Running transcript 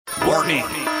Warning.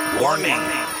 Warning.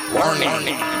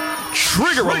 Warning.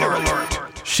 Trigger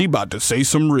alert. She about to say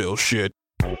some real shit.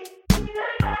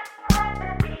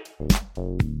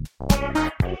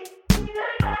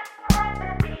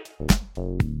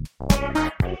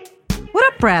 What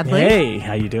up, Bradley? Hey,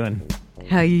 how you doing?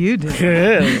 How you doing?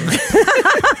 Good.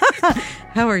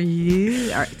 How are you?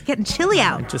 It's getting chilly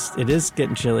out. It is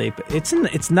getting chilly, but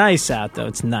it's nice out though.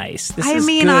 It's nice. This is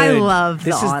I good. love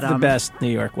the autumn. This is the best New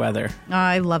York weather.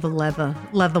 I love leather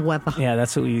weather. Yeah,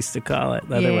 that's what we used to call it,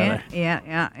 leather weather.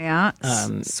 Yeah.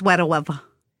 Sweater weather,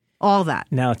 all that.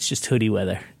 Now it's just hoodie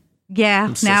weather. Yeah.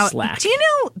 I'm so now, slack. do you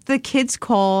know the kids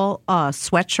call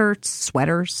sweatshirts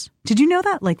sweaters? Did you know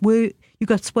that? Like, you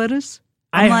got sweaters?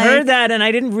 I heard that, and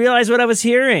I didn't realize what I was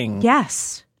hearing.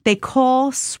 Yes. They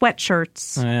call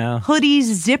sweatshirts, Yeah. hoodies,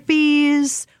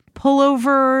 zippies,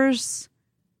 pullovers,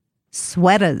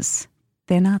 sweaters.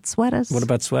 They're not sweaters. What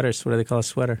about sweaters? What do they call a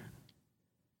sweater?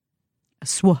 A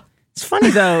swa. It's funny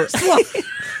though.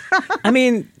 I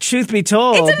mean, truth be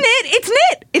told, It's a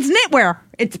knit. It's knitwear.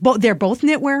 They're both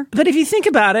knitwear. but if you think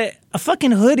about it, a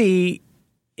fucking hoodie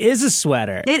is a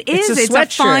sweater. It is. It's a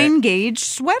sweatshirt. fine gauge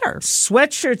sweater.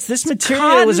 Sweatshirts. This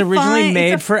material was originally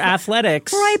made for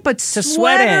athletics, Right, but to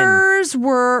sweat in. sweaters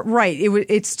were right.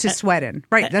 It's to sweat in.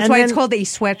 Right. That's why it's called a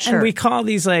sweatshirt. And we call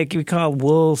these we call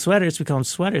wool sweaters. We call them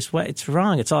sweaters. What? It's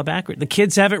wrong. It's all backward. The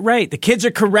kids have it right. The kids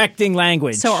are correcting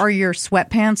language. So are your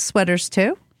sweatpants sweaters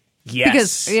too?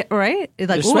 Yes, Because right, it's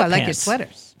like, They're oh, I like your sweatpants.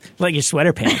 sweaters. like your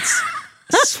sweater pants.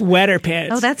 Sweater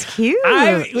pants. Oh, that's cute.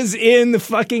 I was in the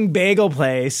fucking bagel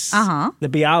place. Uh-huh. The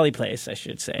Bialy place, I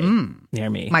should say, near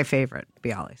me. My favorite,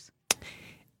 Bialys.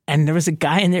 And there was a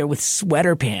guy in there with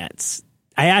sweater pants.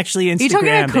 I actually Instagrammed Are you talking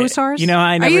about it. Co-Stars? You know,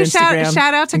 I never Are you Instagram.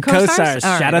 shout out to And Co-Stars? Co-Stars.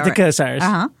 All right, Shout out all to right. Co-Stars.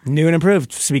 Uh-huh. New and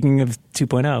improved. Speaking of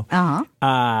 2.0.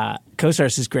 Uh-huh.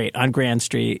 Co-Stars is great on Grand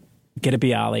Street. Get a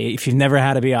Bialy. If you've never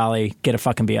had a Bialy, get a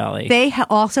fucking Bialy. They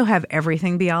also have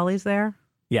everything Bialys there.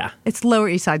 Yeah. It's Lower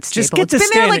East Side staple. Just get the It's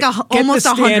been standard, there like almost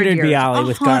 100 standard years. Bialy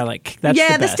with garlic. That's yeah,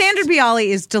 the the best. standard Bialy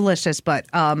is delicious, but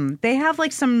they have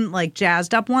like some like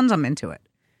jazzed up ones. I'm into it.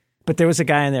 But there was a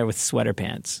guy in there with sweater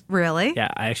pants. Really? Yeah,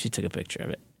 I actually took a picture of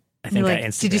it. I think Like, I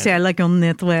Instagrammed. did you say I like your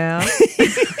knitwear?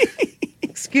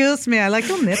 Excuse me, I like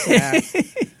your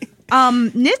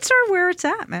knitwear. Knits are where it's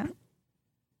at, man.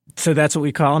 So that's what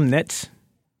we call them, knits.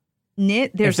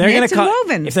 There's knits and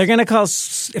wovens. If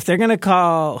they're gonna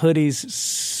call hoodies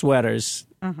sweaters,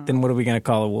 then what are we gonna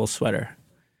call a wool sweater?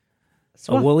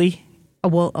 A woolly? A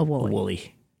woolly. A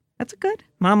woolly. That's a good.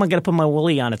 Mom, I gotta put my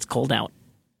woolly on. It's cold out.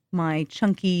 My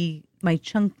chunk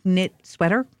knit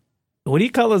sweater. What do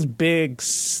you call those big?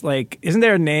 Isn't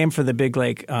there a name for the big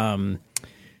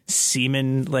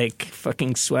seaman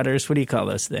fucking sweaters? What do you call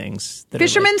those things?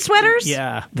 Fisherman sweaters?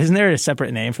 Yeah. Isn't there a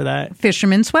separate name for that?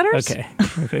 Fisherman sweaters? Okay.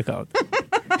 What do you call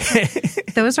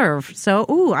it? Those are so.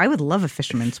 Ooh, I would love a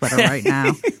fisherman sweater right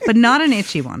now, but not an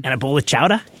itchy one. And a bowl of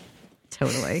chowder?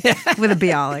 Totally, with a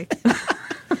Bialy.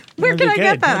 Where That'd can be I get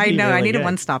good. that? That'd I be know. I really need good. a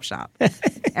one-stop shop.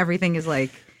 Everything is like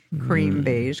cream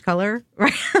beige color,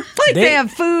 right? They have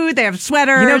food, they have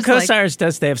sweaters. You know, Co-Stars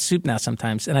they have soup now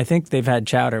sometimes, and I think they've had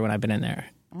chowder when I've been in there.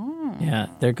 Oh. Yeah,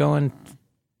 they're going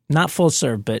not full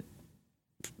serve, but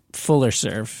fuller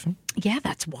serve. Yeah,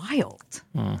 that's wild.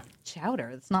 Chowder.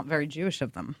 It's not very Jewish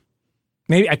of them.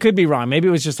 Maybe I could be wrong. Maybe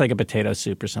it was just like a potato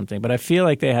soup or something, but I feel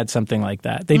like they had something like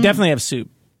that. They definitely have soup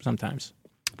sometimes.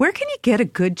 Where can you get a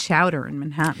good chowder in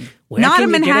Manhattan? Where Not can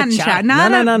a you get a Manhattan chowder? chowder.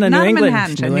 No, Not New a England.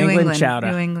 Manhattan chowder. New England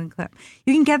chowder. New England club.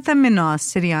 You can get them in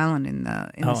City Island in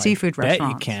the seafood I bet you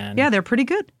restaurants. can. Yeah, they're pretty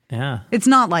good. Yeah, It's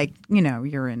not like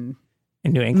you're in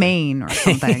in New England, Maine or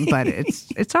something, but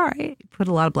it's all right. Put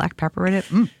a lot of black pepper in it.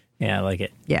 Yeah, I like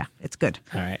it. Yeah, it's good.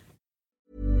 All right.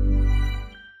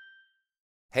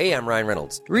 Hey, I'm Ryan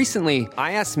Reynolds. Recently,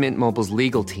 I asked Mint Mobile's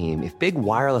legal team if big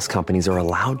wireless companies are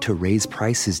allowed to raise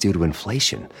prices due to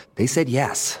inflation. They said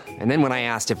yes. And then when I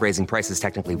asked if raising prices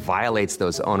technically violates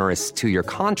those onerous two-year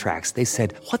contracts, they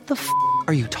said, "What the f***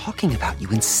 are you talking about, you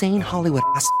insane Hollywood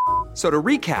ass?" So to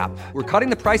recap, we're cutting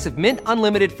the price of Mint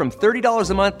Unlimited from $30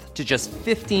 a month to just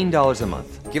 $15 a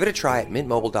month. Give it a try at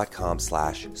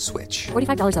mintmobile.com/switch.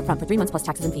 $45 up front for 3 months plus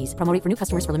taxes and fees. Promo rate for new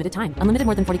customers for limited time. Unlimited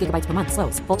more than 40 gigabytes per month.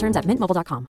 Slows full terms at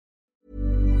mintmobile.com.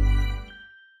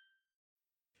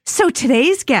 So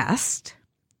today's guest,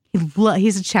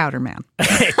 he's a chowder man.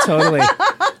 Totally.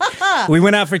 We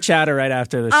went out for chowder right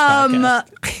after this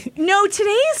podcast. No,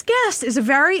 today's guest is a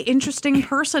very interesting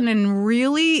person and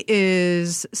really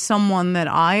is someone that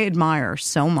I admire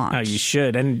so much. Oh, you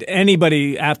should. And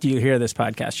anybody, after you hear this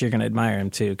podcast, you're going to admire him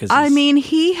too. I mean,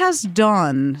 he has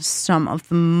done some of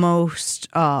the most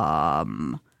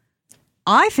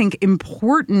I think,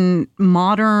 important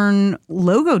modern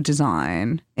logo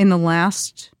design in the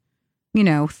last,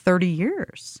 30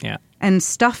 years. Yeah. And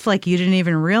stuff like you didn't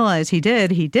even realize he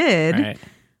did. Right.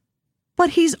 But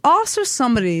he's also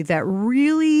somebody that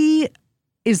really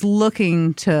is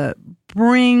looking to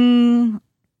bring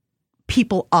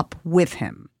people up with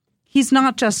him. He's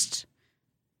not just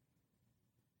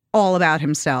all about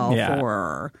himself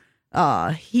or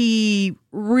he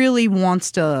really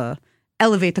wants to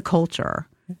elevate the culture.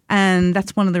 And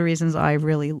that's one of the reasons I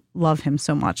really love him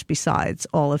so much, besides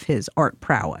all of his art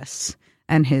prowess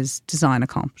and his design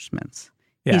accomplishments.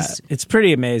 Yeah, it's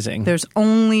pretty amazing. There's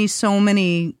only so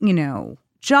many,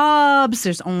 jobs.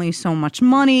 There's only so much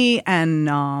money. And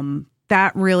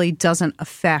that really doesn't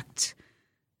affect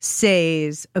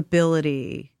Cey's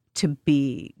ability to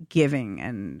be giving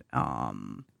and,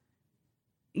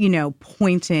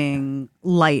 pointing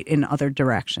light in other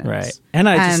directions. Right. And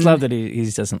I just love that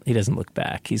he doesn't look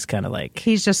back. He's kind of like...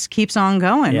 He just keeps on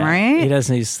going, right? He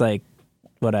doesn't, he's like,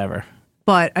 whatever.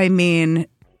 But, I mean,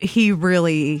 he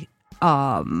really...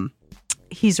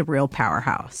 he's a real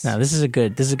powerhouse. No, this is a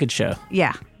good show.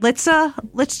 Yeah. Let's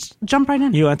jump right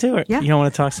in. You want to? Or yeah. You don't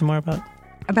want to talk some more about?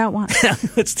 About what?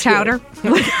 Let's Chowder.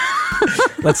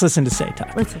 Let's listen to Cey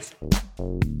talk. Let's listen.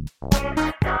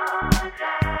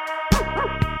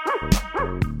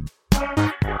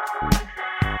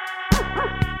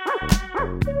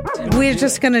 We're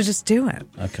just gonna do it.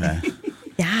 Okay.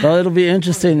 Yeah. Well, it'll be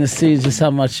interesting to see just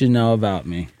how much you know about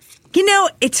me.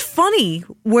 It's funny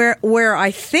where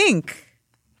I think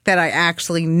that I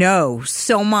actually know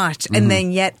so much, and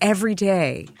then yet every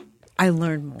day I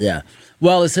learn more. Yeah.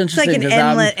 Well, it's interesting because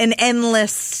I'm an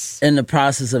endless... in the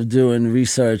process of doing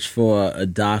research for a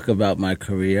doc about my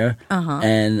career,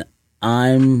 and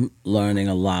I'm learning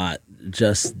a lot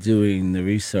just doing the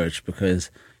research, because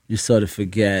you sort of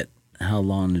forget how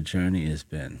long the journey has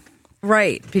been.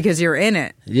 Right, because you're in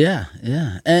it. Yeah,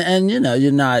 yeah. And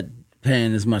you're not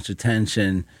paying as much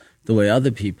attention the way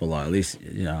other people are. At least,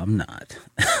 I'm not.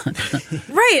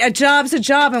 Right, a job's a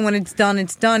job, and when it's done,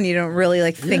 it's done. You don't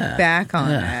really think back on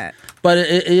it. But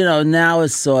now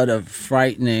it's sort of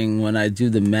frightening when I do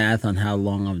the math on how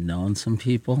long I've known some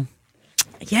people.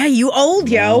 Yeah, you old,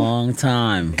 yo. Long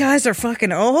time. Guys are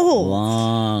fucking old.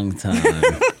 Long time.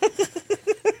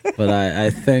 But I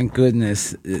thank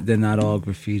goodness they're not all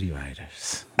graffiti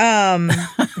writers. I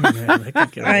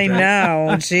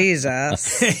know,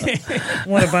 Jesus.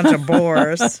 What a bunch of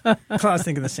bores. I was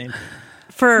thinking the same thing.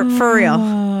 For real.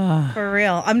 For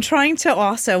real. I'm trying to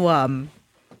also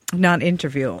not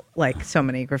interview so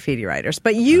many graffiti writers,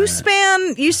 but you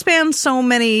span so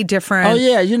many different. Oh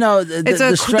yeah,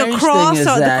 the strange thing is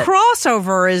that the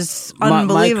crossover is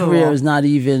unbelievable. My career is not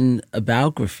even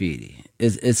about graffiti.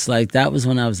 It's like that was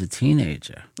when I was a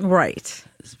teenager. Right.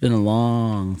 It's been a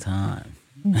long time.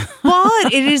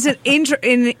 But it is an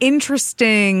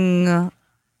interesting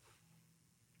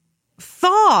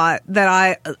thought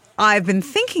that I've been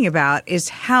thinking about, is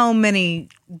how many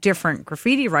different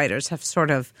graffiti writers have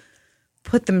sort of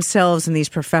put themselves in these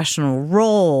professional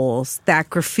roles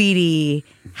that graffiti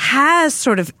has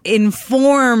sort of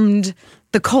informed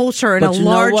the culture in a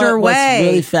larger way. What's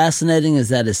really fascinating is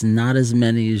that it's not as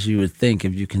many as you would think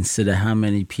if you consider how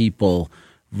many people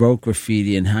wrote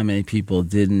graffiti and how many people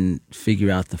didn't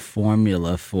figure out the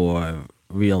formula for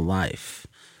real life.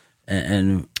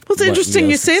 And well, it's interesting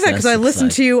you say that, because I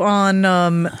listened to you on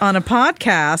a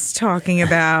podcast talking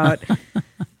about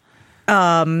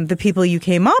the people you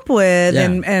came up with,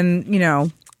 and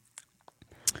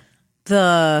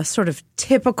the sort of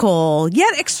typical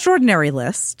yet extraordinary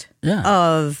list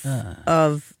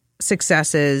of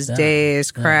successes,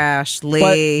 Days, Crash,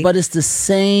 Lee. But it's the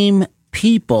same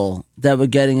people that were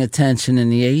getting attention in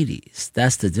the 80s.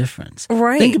 That's the difference.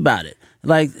 Right. Think about it.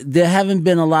 There haven't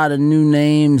been a lot of new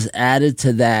names added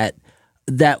to that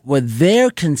were their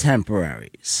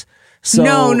contemporaries. So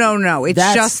no.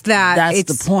 It's just that. That's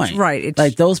the point. Right.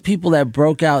 It's those people that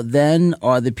broke out then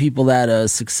are the people that are a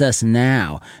success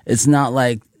now. It's not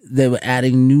like they were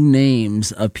adding new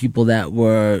names of people that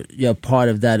were part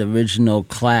of that original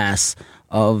class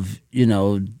of,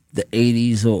 the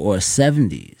 80s or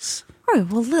 70s. All right,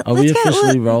 well, are we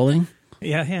officially rolling?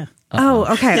 Yeah.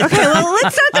 Oh, okay. Well,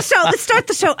 let's start the show. Let's start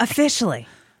the show officially.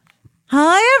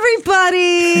 Hi,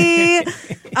 everybody.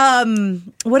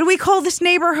 What do we call this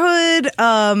neighborhood?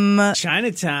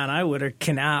 Chinatown, I would, or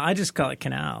Canal. I just call it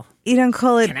Canal. You don't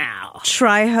call it Canal.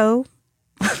 Triho?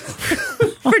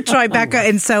 For Tribeca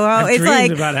in Soho. I've it's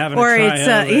dreamed about having a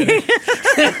Triho.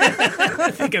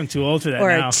 I think I'm too old for that or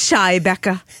now. Or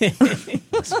Tribeca.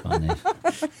 That's funny.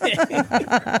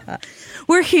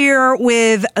 We're here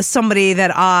with somebody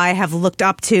that I have looked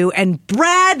up to, and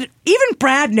even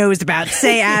Brad knows about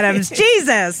Cey Adams.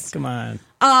 Jesus. Come on.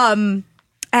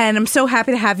 And I'm so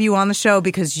happy to have you on the show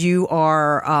because you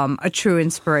are a true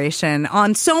inspiration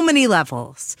on so many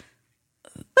levels.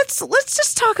 Let's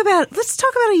just talk about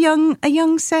a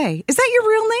young Cey. Is that your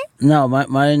real name? No,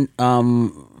 my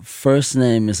first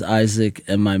name is Isaac,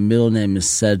 and my middle name is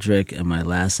Cedric, and my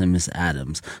last name is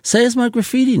Adams. Cey is my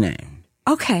graffiti name.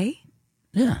 Okay.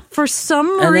 Yeah. For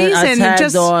some and reason, then I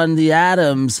tagged on the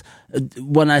Adams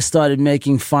when I started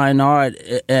making fine art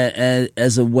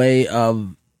as a way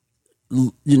of,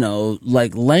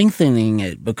 like lengthening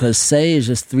it, because Cey is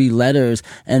just 3 letters,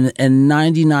 and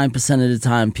 99% of the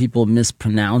time people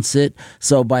mispronounce it.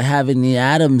 So by having the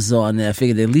Adams on there, I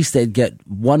figured at least they'd get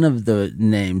one of the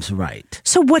names right.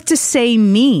 So what does Cey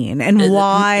mean, and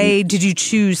why did you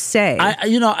choose Cey?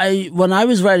 When I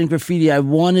was writing graffiti, I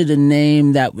wanted a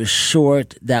name that was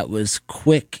short, that was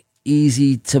quick,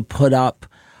 easy to put up.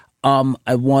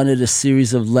 I wanted a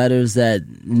series of letters that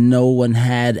no one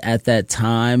had at that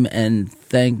time, and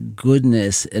thank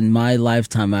goodness in my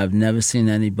lifetime I've never seen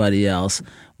anybody else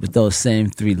with those same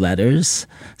 3 letters.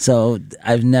 So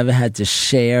I've never had to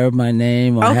share my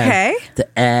name or had to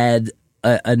add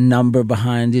a number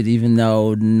behind it, even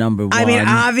though number 1. I mean,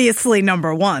 obviously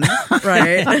number 1,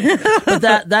 right? But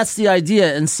that's the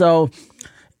idea, and so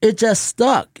it just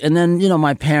stuck. And then,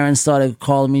 my parents started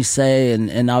calling me Cey,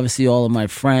 and obviously all of my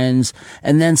friends.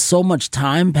 And then so much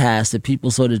time passed that people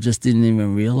sort of just didn't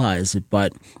even realize it.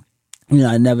 But,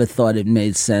 I never thought it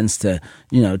made sense to,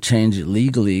 change it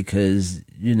legally because,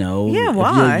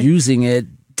 why? if you're using it.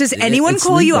 Does anyone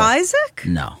call legal. you Isaac?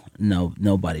 No,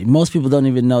 nobody. Most people don't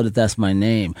even know that that's my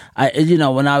name.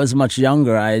 When I was much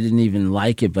younger, I didn't even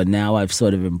like it, but now I've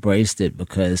sort of embraced it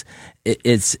because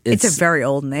it's a very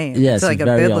old name. Yeah, it's like a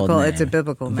biblical. It's a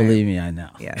biblical name. Believe me, I know.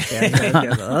 Yeah.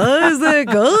 Isaac.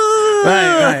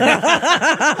 Right.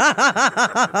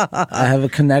 I have a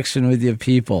connection with your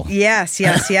people. Yes.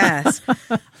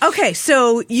 Okay,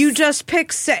 so you just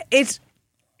pick.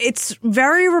 It's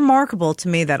very remarkable to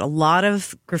me that a lot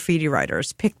of graffiti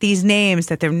writers pick these names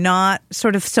that they're not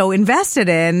sort of so invested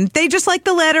in. They just like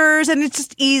the letters and it's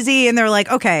just easy, and they're like,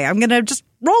 okay, I'm going to just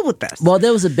roll with this. Well,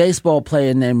 there was a baseball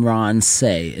player named Ron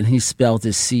Cey, and he spelled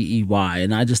it Cey,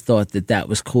 and I just thought that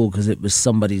was cool because it was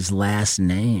somebody's last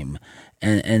name.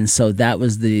 And so that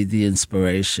was the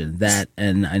inspiration,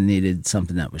 and I needed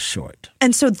something that was short.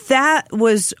 And so that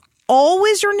was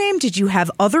always your name? Did you have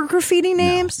other graffiti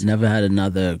names? No, never had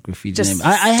another graffiti name.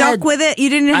 I stuck with it. You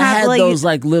didn't have I had those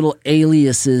little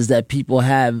aliases that people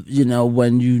have,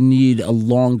 when you need a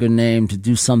longer name to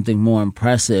do something more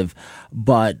impressive.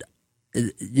 But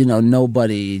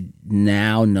nobody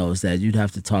now knows that. You'd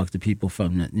have to talk to people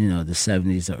from the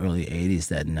 70s or early 80s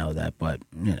that know that. But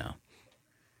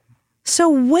So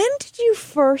when did you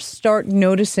first start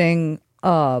noticing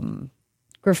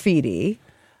graffiti?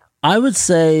 I would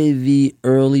say the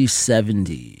early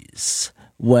 70s,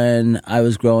 when I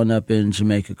was growing up in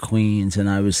Jamaica, Queens, and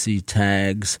I would see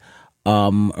tags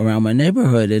around my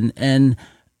neighborhood. And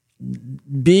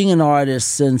being an artist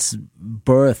since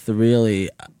birth, really,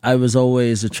 I was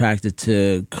always attracted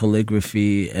to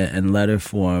calligraphy and letter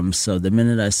forms. So the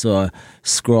minute I saw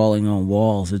scrawling on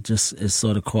walls, it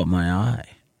sort of caught my eye.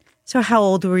 So how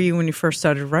old were you when you first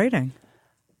started writing?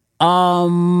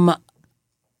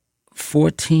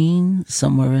 14,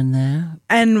 somewhere in there.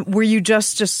 And were you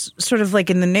just sort of like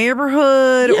in the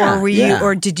neighborhood, or were you,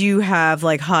 or did you have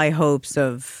like high hopes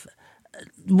of?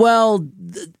 Well,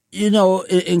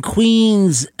 in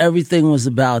Queens, everything was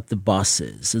about the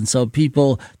buses, and so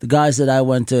the guys that I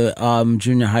went to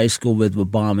junior high school with were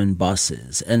bombing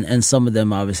buses, and some of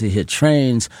them obviously hit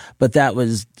trains, but that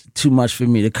was too much for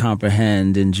me to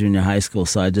comprehend in junior high school,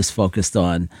 so I just focused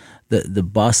on the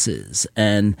buses,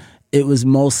 and it was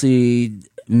mostly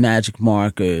magic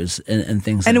markers and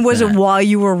things like that. And was it while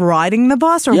you were riding the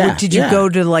bus, or did you go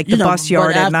to like the bus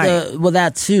yard at night? Well,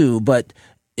 that too, but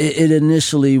it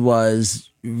initially was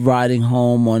riding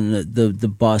home on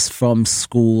the bus from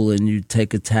school, and you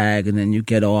take a tag, and then you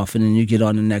get off, and then you get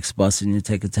on the next bus, and you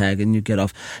take a tag, and you get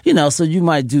off. So you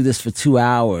might do this for 2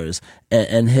 hours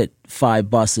and hit 5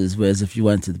 buses, whereas if you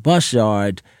went to the bus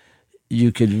yard,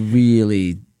 you could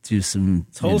really do some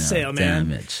wholesale,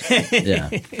 damage. Yeah.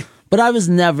 But I was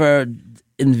never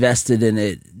invested in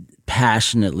it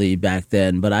passionately back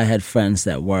then, but I had friends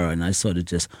that were, and I sort of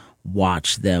just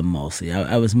watched them mostly.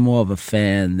 I was more of a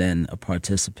fan than a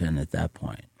participant at that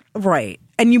point. Right.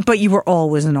 But you were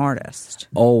always an artist.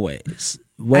 Always.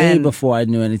 Way before I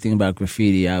knew anything about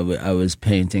graffiti, I was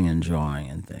painting and drawing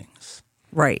and things.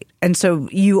 Right. And so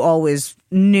you always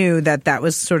knew that that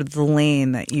was sort of the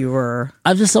lane that you were.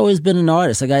 I've just always been an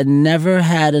artist. Like, I never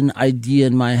had an idea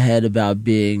in my head about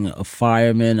being a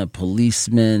fireman, a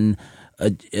policeman, a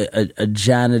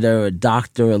janitor, a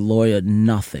doctor, a lawyer,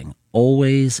 nothing.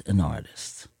 Always an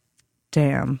artist.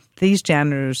 Damn. These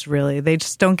janitors, really, they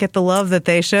just don't get the love that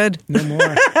they should. No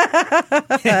more.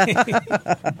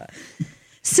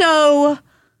 So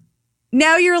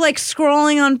now you're like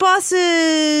scrolling on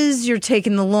buses, you're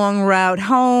taking the long route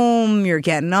home, you're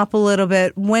getting up a little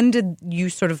bit. When did you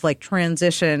sort of like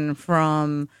transition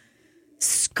from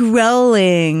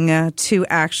scrolling to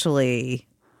actually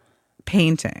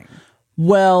painting?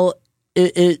 Well,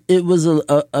 it was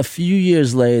a few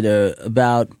years later,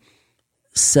 about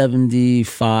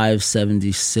 75,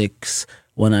 76,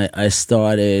 when I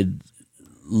started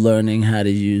learning how to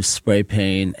use spray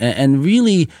paint. And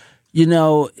really, you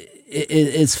know,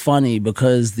 it's funny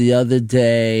because the other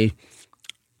day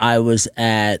I was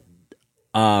at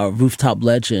Rooftop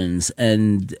Legends,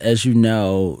 and as you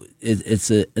know, it's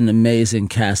an amazing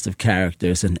cast of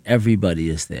characters, and everybody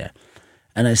is there.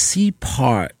 And I see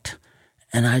Part,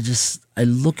 and I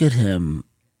look at him,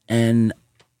 and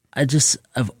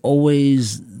I've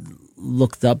always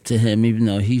looked up to him, even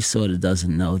though he sort of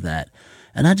doesn't know that.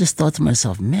 And I just thought to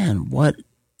myself, man, what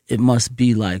it must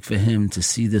be like for him to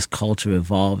see this culture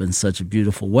evolve in such a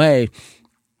beautiful way.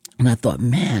 And I thought,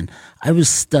 man, I was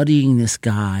studying this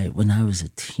guy when I was a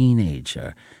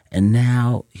teenager, and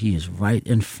now he is right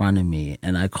in front of me,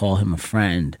 and I call him a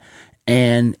friend,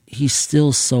 and he's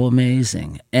still so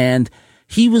amazing. And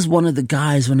he was one of the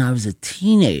guys when I was a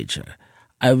teenager.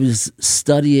 I was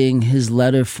studying his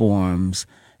letter forms,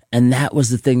 and that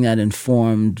was the thing that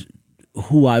informed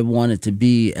who I wanted to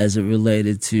be as it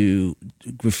related to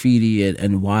graffiti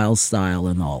and wild style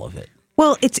and all of it.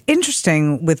 Well, it's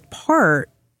interesting with Part.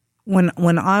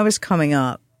 When I was coming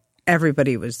up,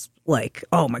 everybody was like,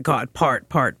 "Oh my God, Part,"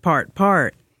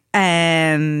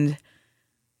 and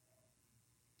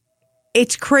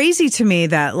it's crazy to me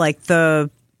that like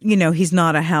he's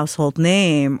not a household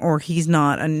name, or he's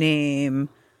not a name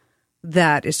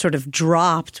that is sort of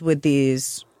dropped with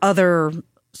these other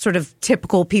sort of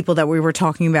typical people that we were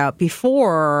talking about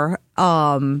before.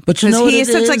 But you know he what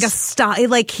is such is? like a style,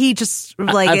 like he just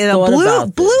like I've a thought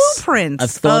about this. blueprint.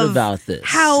 I've thought of about this.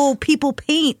 how people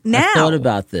paint now. I thought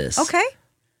about this. Okay.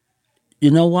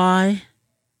 You know why?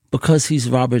 Because he's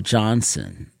Robert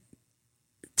Johnson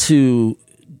to,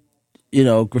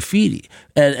 graffiti.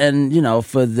 And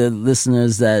for the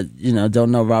listeners that,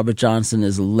 don't know, Robert Johnson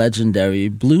is a legendary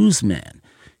blues man.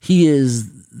 He is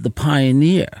the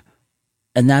pioneer.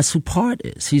 And that's who Part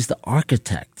is. He's the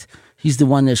architect. He's the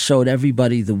one that showed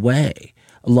everybody the way,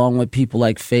 along with people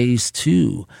like Phase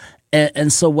 2.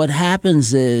 And so what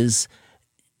happens is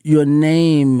your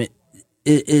name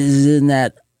is in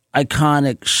that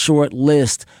iconic short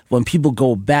list when people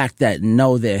go back that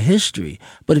know their history.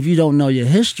 But if you don't know your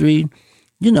history,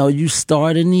 you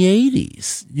start in the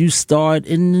 80s. You start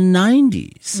in the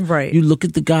 90s. Right. You look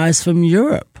at the guys from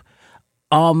Europe.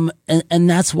 And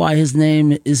that's why his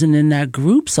name isn't in that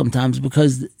group sometimes,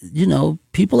 because,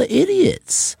 people are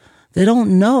idiots. They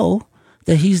don't know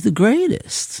that he's the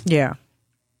greatest. Yeah.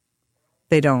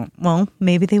 They don't. Well,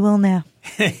 maybe they will now.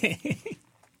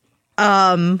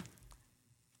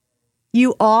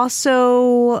 You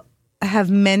also have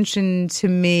mentioned to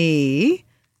me,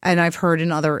 and I've heard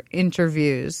in other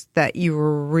interviews, that you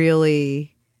were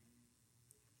really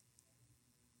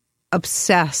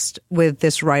obsessed with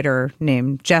this writer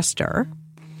named Jester.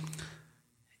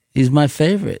 He's my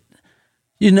favorite.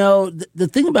 The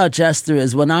thing about Jester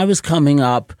is when I was coming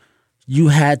up, you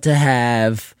had to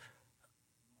have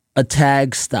a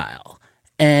tag style.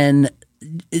 And,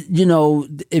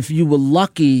 if you were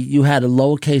lucky, you had a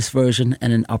lowercase version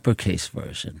and an uppercase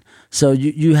version. So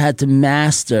you had to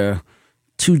master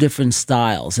two different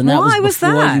styles. And Why that was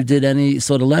before that? you did any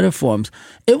sort of letter forms.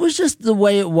 It was just the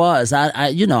way it was.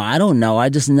 I don't know. I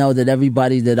just know that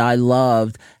everybody that I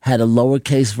loved had a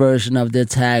lowercase version of their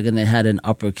tag, and they had an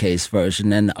uppercase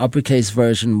version. And the uppercase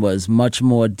version was much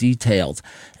more detailed.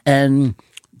 And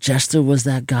Jester was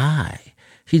that guy.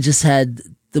 He just had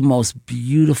the most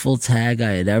beautiful tag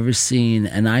I had ever seen,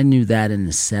 and I knew that in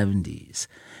the 70s.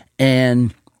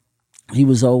 And he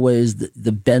was always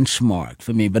the benchmark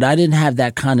for me. But I didn't have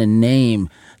that kind of name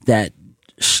that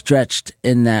stretched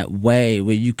in that way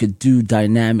where you could do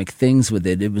dynamic things with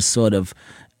it. It was sort of,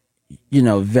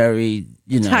 very,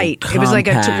 tight. compact. It was like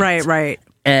right.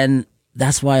 And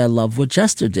that's why I love what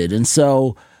Jester did. And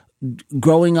so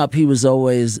growing up, he was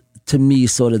always, to me,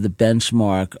 sort of the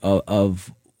benchmark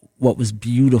of what was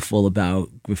beautiful about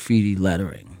graffiti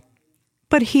lettering.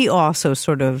 But he also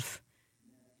sort of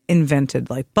invented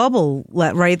like bubble,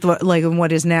 right? Like in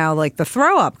what is now like the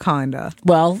throw up kind of.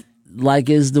 Well, like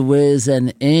Is the Wiz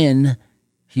and In,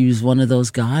 he was one of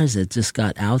those guys that just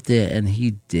got out there and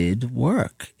he did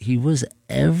work. He was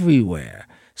everywhere.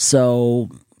 So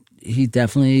he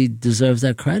definitely deserves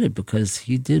that credit because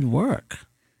he did work.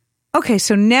 Okay,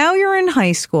 so now you're in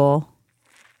high school.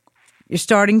 You're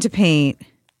starting to paint.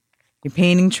 You're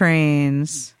painting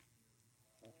trains.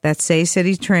 That Say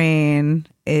City train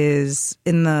is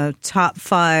in the top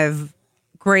 5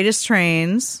 greatest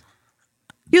trains.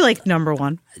 You're like number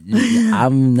 1.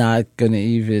 I'm not going to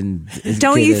even.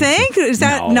 Don't you think? Is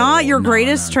that not your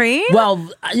greatest train? Well,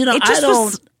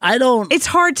 I don't. It's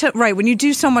hard to, right, when you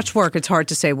do so much work, it's hard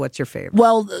to say what's your favorite.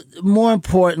 Well, more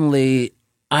importantly,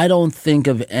 I don't think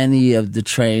of any of the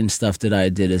train stuff that I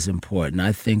did as important.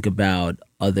 I think about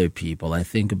other people. I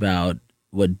think about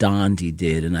what Dondi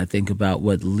did, and I think about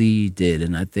what Lee did,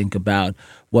 and I think about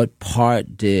what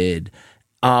Part did.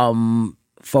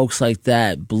 Folks like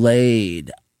that, Blade.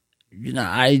 You know,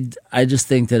 I just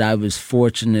think that I was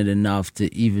fortunate enough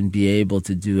to even be able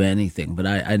to do anything. But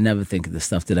I never think of the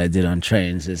stuff that I did on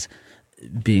trains as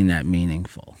being that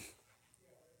meaningful.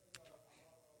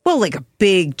 Well, like a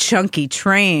big chunky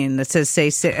train that says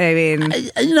 "Say." I mean,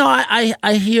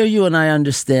 I hear you and I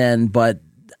understand, but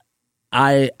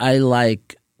I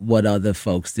like what other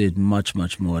folks did much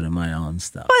more than my own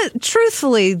stuff. But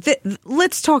truthfully,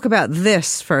 let's talk about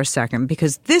this for a second,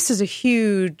 because this is a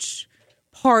huge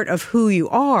part of who you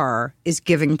are, is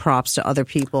giving props to other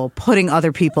people, putting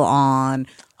other people on,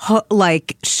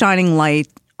 like shining light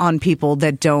on people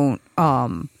that don't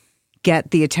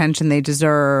get the attention they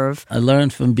deserve. I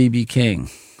learned from B.B. King.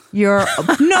 But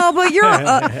when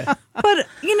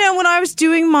I was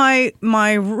doing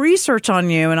my research on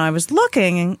you and I was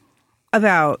looking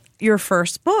about your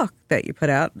first book that you put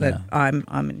out, that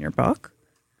I'm in your book,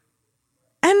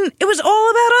 and it was all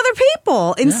about other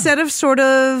people instead of sort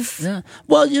of. Yeah.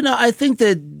 Well, I think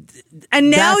that.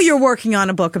 And now you're working on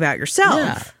a book about yourself.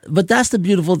 Yeah. But that's the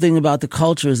beautiful thing about the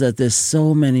culture, is that there's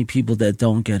so many people that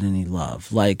don't get any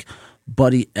love. Like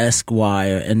Buddy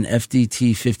Esquire and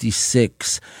FDT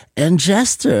 56 and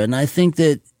Jester. And I think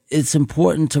that it's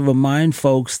important to remind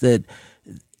folks that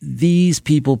these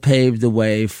people paved the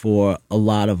way for a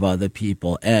lot of other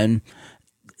people. And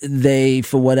they,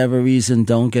 for whatever reason,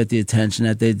 don't get the attention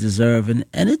that they deserve. And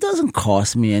it doesn't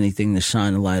cost me anything to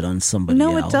shine a light on somebody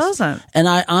else. No, it doesn't. And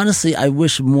I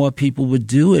wish more people would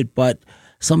do it, but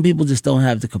some people just don't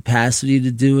have the capacity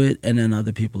to do it, and then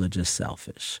other people are just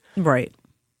selfish. Right.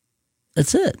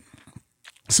 That's it.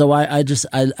 So I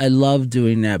love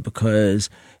doing that, because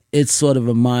it sort of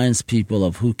reminds people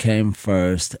of who came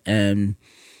first. And,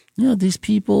 these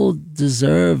people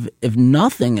deserve, if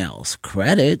nothing else,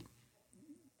 credit.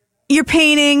 You're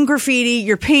painting graffiti,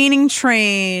 you're painting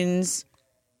trains.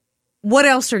 What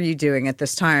else are you doing at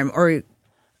this time? Or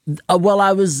well,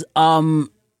 I was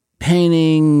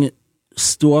painting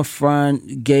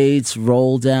storefront gates,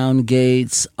 roll down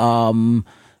gates,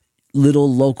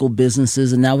 little local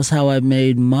businesses, and that was how I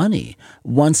made money.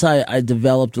 Once I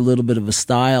developed a little bit of a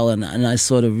style, and I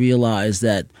sort of realized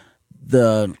that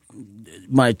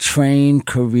my train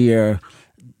career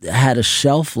had a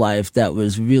shelf life that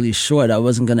was really short. I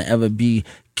wasn't going to ever be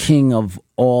king of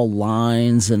all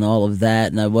lines and all of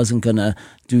that, and I wasn't going to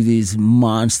do these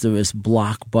monstrous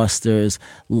blockbusters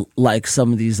like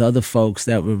some of these other folks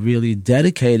that were really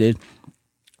dedicated.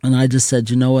 And I just said,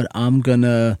 you know what, I'm going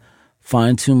to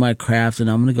fine-tune my craft, and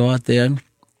I'm going to go out there and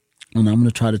I'm going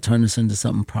to try to turn this into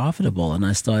something profitable. And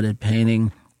I started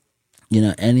painting,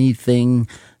 anything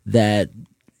that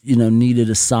needed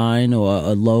a sign or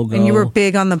a logo. And you were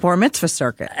big on the bar mitzvah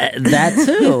circuit. That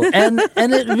too. And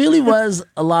it really was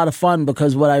a lot of fun,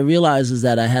 because what I realized is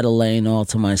that I had a lane all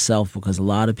to myself, because a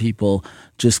lot of people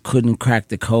just couldn't crack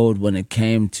the code when it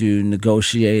came to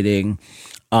negotiating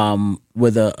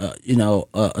with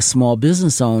a small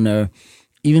business owner,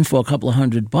 even for a couple of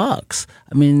 $100.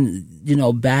 I mean,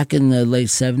 back in the late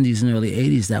 70s and early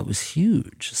 80s, that was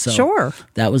huge. So sure.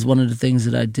 That was one of the things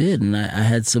that I did. And I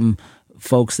had some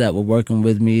folks that were working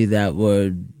with me that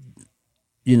were,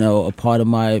 a part of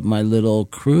my little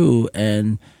crew,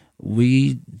 and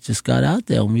we just got out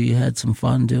there and we had some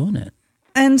fun doing it.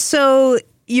 And so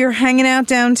you're hanging out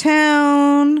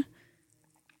downtown,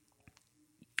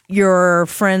 you're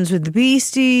friends with the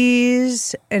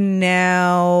Beasties, and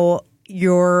now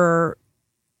you're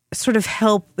sort of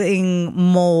helping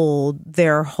mold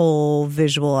their whole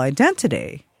visual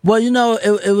identity. Well,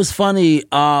 it was funny.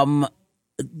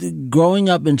 Growing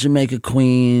up in Jamaica,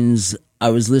 Queens, I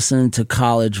was listening to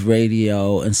college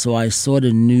radio, and so I sort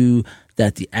of knew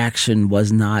that the action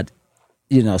was not,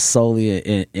 solely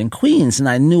in Queens. And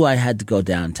I knew I had to go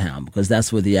downtown because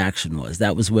that's where the action was.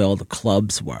 That was where all the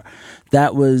clubs were.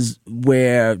 That was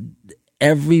where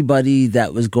everybody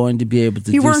that was going to be able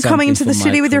to You do weren't coming something into the for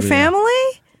city my with your career.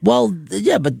 family? Well,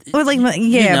 yeah, but Or but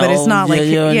it's not like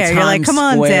you're in you're like, Times come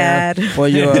on, Square, Dad. or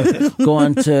you're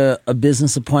going to a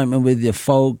business appointment with your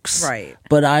folks. Right.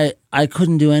 But I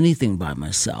couldn't do anything by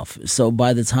myself. So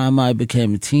by the time I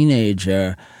became a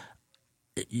teenager,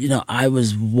 I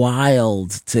was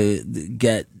wild to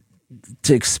get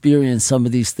to experience some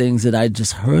of these things that I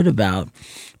just heard about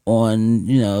on,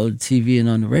 TV and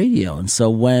on the radio. And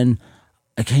so when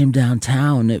I came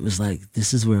downtown, it was like,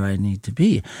 this is where I need to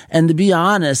be. And to be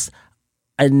honest,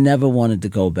 I never wanted to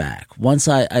go back. Once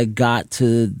I got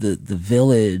to the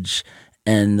village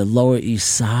and the Lower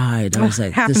East Side, I was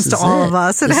like, happens this to is all it. of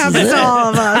us. It This is happens it. to all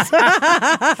of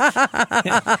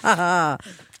us.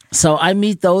 So I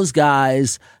meet those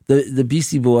guys, the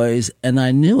Beastie Boys, and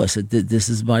I knew, I said, this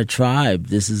is my tribe.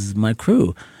 This is my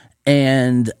crew.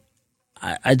 And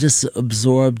I just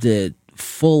absorbed it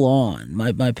full on.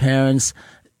 My parents,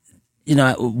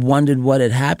 wondered what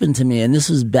had happened to me. And this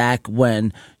was back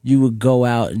when you would go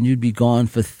out and you'd be gone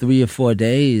for 3 or 4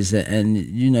 days and,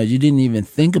 you didn't even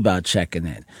think about checking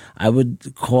in. I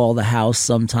would call the house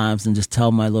sometimes and just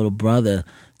tell my little brother,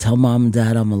 tell Mom and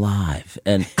Dad I'm alive,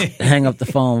 and hang up the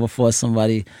phone before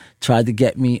somebody tried to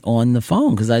get me on the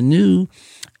phone. Because I knew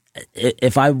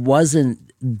if I wasn't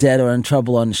dead or in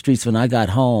trouble on the streets when I got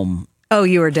home, Oh,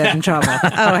 you were dead in trouble.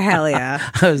 Oh, hell yeah.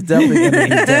 I was definitely going to be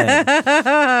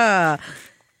dead.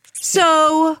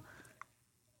 So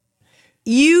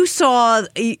you saw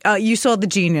the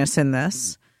genius in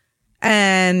this,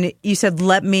 and you said,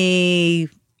 let me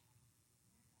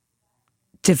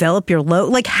develop your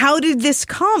Like, how did this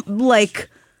come? Like,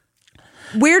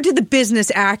 where did the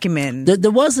business acumen?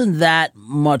 There wasn't that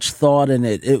much thought in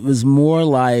it. It was more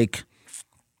like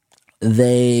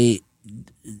they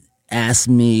asked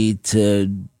me to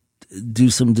do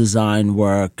some design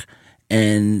work,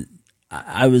 and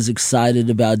I was excited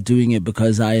about doing it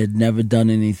because I had never done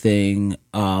anything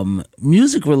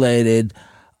music related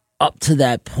up to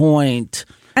that point.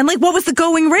 And like, what was the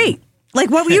going rate? Like,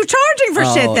 what were you charging for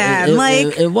shit then?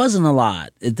 It wasn't a lot.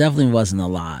 It definitely wasn't a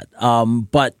lot.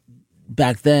 But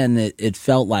back then it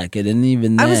felt like it. And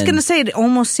even then, I was going to say, it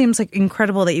almost seems like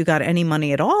incredible that you got any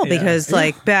money at all, because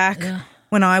back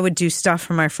when I would do stuff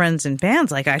for my friends in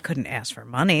bands, like, I couldn't ask for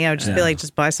money. I would just be like,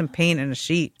 just buy some paint and a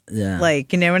sheet. Yeah.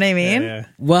 Like, you know what I mean? Yeah.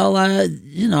 Well, I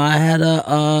had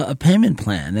a payment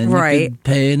plan, and you could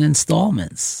pay in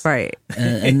installments. Right.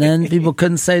 And then people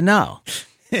couldn't say no.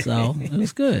 So it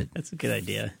was good. That's a good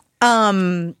idea.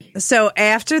 So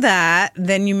after that,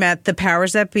 then you met the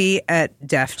powers that be at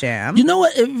Def Jam. You know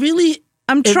what?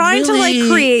 I'm trying to like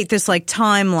create this like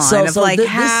timeline of like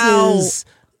how. This is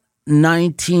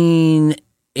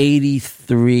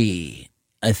 1983,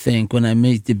 I think, when I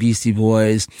meet the Beastie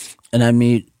Boys and I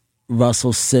meet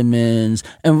Russell Simmons.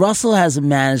 And Russell has a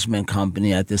management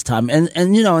company at this time. And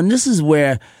this is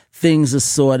where things are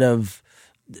sort of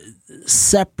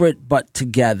separate but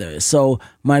together. So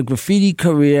my graffiti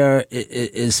career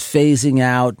is phasing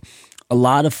out. A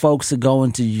lot of folks are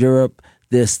going to Europe.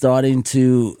 They're starting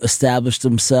to establish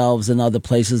themselves in other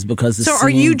places because the So scene, are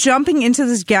you jumping into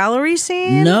this gallery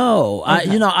scene? No.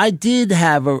 Okay. I did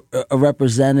have a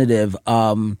representative,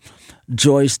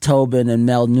 Joyce Tobin and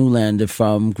Mel Newlander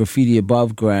from Graffiti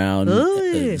Above Ground /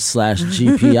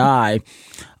 GPI,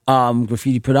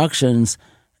 Graffiti Productions.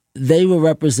 They were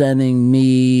representing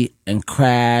me and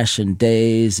Crash and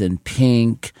Days and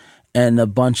Pink and a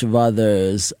bunch of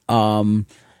others. And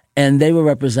they were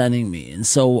representing me. And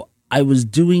so I was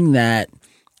doing that,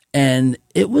 and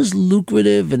it was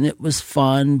lucrative and it was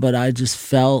fun, but I just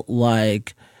felt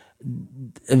like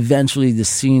eventually the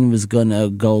scene was going to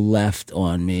go left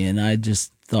on me. And I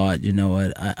just thought, you know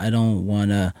what, I don't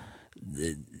want to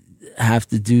have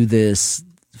to do this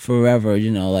forever.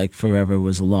 Like forever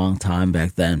was a long time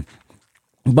back then.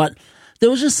 But there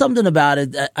was just something about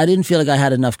it. I didn't feel like I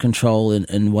had enough control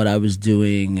in what I was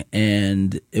doing,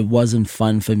 and it wasn't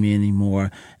fun for me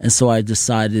anymore. And so I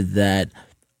decided that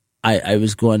I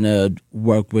was going to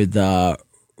work with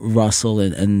Russell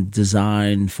and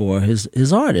design for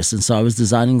his artists. And so I was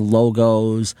designing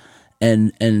logos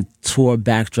and tour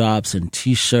backdrops and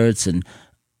T-shirts and,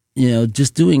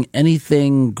 just doing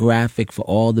anything graphic for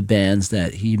all the bands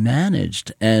that he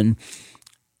managed. And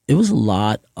it was a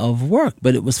lot of work,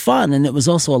 but it was fun. And it was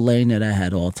also a lane that I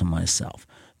had all to myself.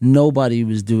 Nobody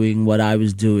was doing what I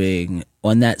was doing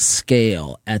on that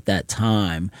scale at that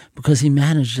time because he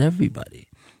managed everybody.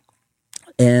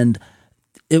 And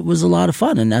it was a lot of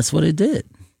fun, and that's what I did.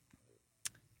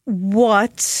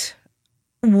 What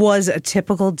was a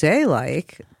typical day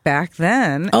like back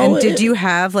then? And did you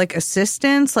have like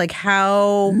assistants? Like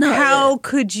how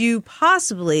could you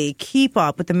possibly keep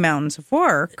up with the mountains of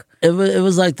work? It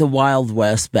was like the Wild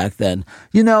West back then,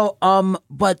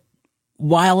 but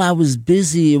while I was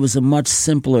busy, it was a much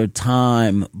simpler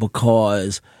time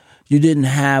because you didn't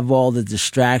have all the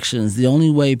distractions. The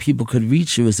only way people could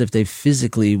reach you is if they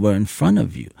physically were in front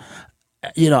of you.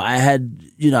 I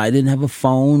didn't have a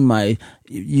phone.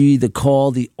 You either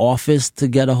call the office to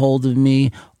get a hold of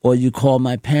me or you call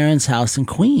my parents' house in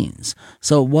Queens.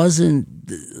 So it wasn't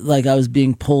like I was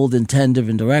being pulled in 10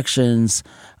 different directions.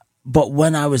 But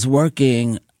when I was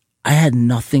working, I had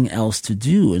nothing else to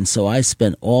do. And so I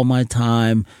spent all my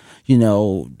time,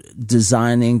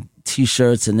 designing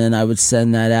T-shirts, and then I would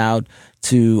send that out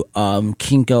to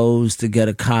Kinko's to get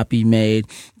a copy made.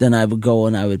 Then I would go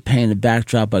and I would paint a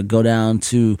backdrop. I'd go down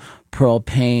to Pearl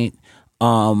Paint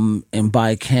and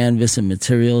buy canvas and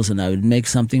materials, and I would make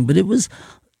something. But it was,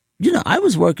 I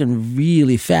was working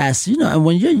really fast. And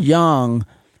when you're young,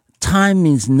 time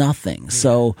means nothing.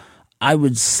 So I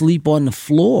would sleep on the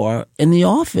floor in the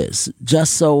office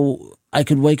just so I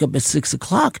could wake up at 6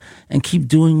 o'clock and keep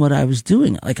doing what I was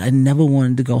doing. Like I never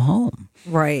wanted to go home.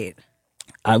 Right.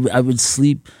 I would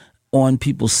sleep on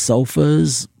people's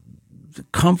sofas.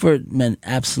 Comfort meant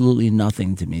absolutely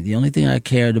nothing to me. The only thing I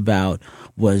cared about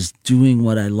was doing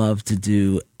what I loved to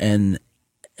do. And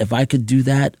if I could do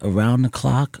that around the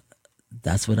clock,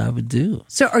 that's what I would do.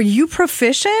 So are you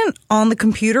proficient on the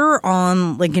computer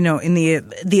in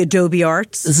the Adobe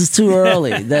Arts? This is too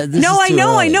early.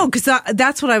 I know, because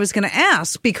that's what I was going to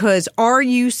ask. Because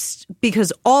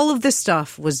because all of this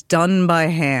stuff was done by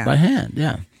hand. By hand,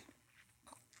 yeah.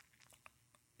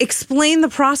 Explain the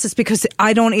process, because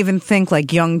I don't even think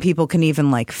like young people can even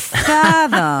like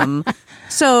fathom.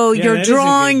 So you're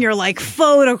drawing, you're like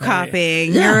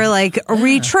photocopying, you're like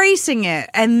retracing it,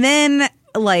 and then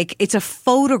like it's a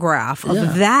photograph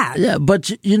of that. Yeah,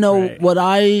 but what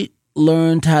I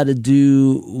learned how to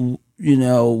do,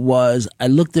 was I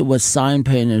looked at what sign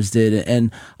painters did,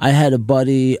 and I had a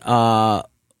buddy,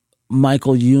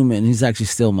 Michael Human. He's actually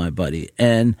still my buddy,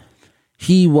 and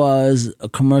he was a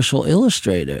commercial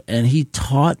illustrator, and he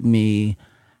taught me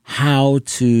how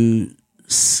to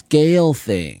scale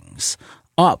things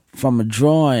up from a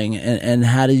drawing and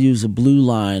how to use a blue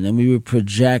line, and we would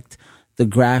project the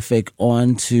graphic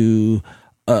onto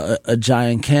a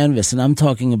giant canvas. And I'm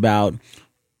talking about,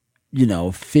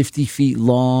 50 feet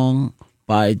long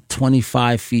by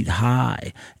 25 feet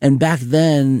high. And back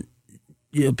then,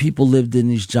 people lived in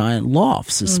these giant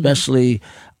lofts, especially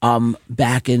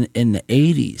back in the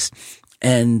 80s.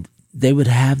 And they would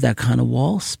have that kind of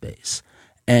wall space.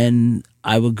 And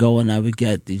I would go and I would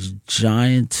get these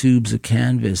giant tubes of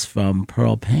canvas from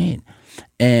Pearl Paint.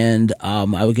 And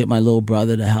I would get my little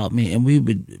brother to help me, and we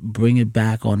would bring it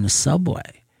back on the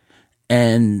subway.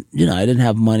 And, I didn't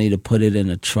have money to put it in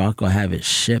a truck or have it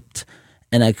shipped,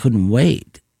 and I couldn't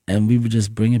wait. And we would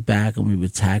just bring it back, and we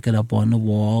would tack it up on the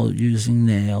wall using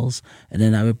nails, and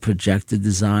then I would project the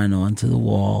design onto the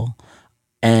wall.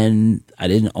 And I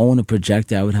didn't own a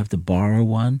projector. I would have to borrow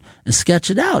one and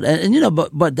sketch it out. And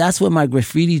but that's where my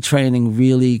graffiti training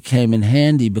really came in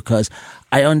handy, because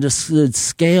I understood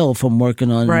scale from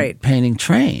working on painting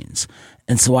trains.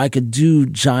 And so I could do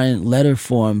giant letter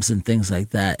forms and things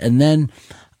like that. And then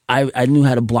I knew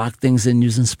how to block things in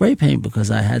using spray paint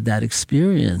because I had that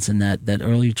experience and that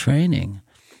early training.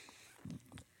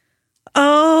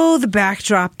 Oh, the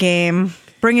backdrop game.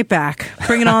 Bring it back.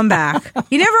 Bring it on back.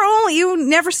 You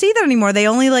never see that anymore. They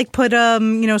only like put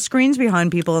screens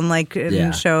behind people and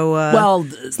show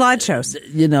slideshows.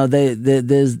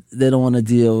 They don't want to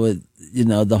deal with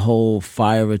the whole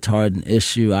fire retardant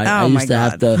issue. I used to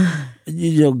have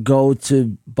to go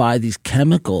to buy these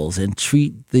chemicals and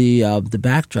treat the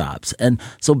backdrops. And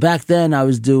so back then I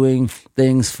was doing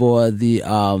things for the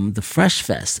Fresh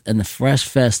Fest, and the Fresh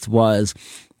Fest was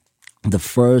the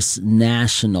first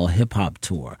national hip hop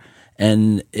tour,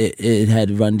 and it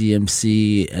had Run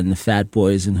DMC and the Fat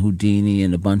Boys and Houdini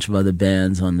and a bunch of other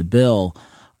bands on the bill.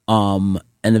 And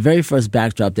the very first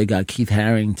backdrop they got Keith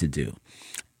Haring to do,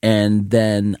 and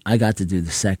then I got to do the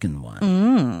second one.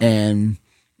 And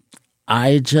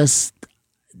I just,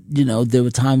 there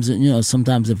were times that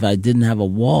sometimes if I didn't have a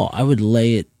wall, I would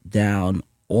lay it down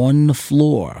on the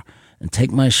floor and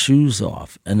take my shoes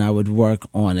off, and I would work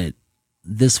on it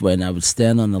this way, and I would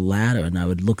stand on the ladder and I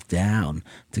would look down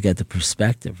to get the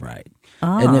perspective right.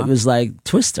 And it was like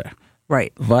Twister.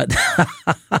 Right. But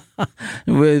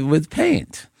with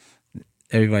paint.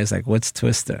 everybody's like, "What's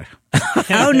Twister?"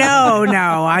 Oh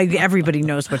no. Everybody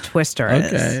knows what Twister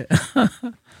is.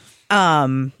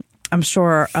 Okay. I'm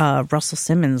sure Russell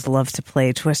Simmons loved to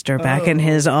play Twister back in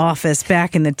his office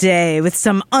back in the day with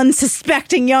some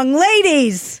unsuspecting young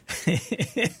ladies.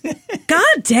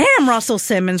 God damn, Russell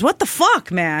Simmons. What the fuck,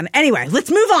 man? Anyway,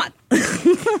 let's move on.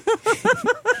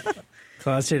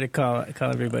 Closer to call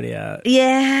everybody out.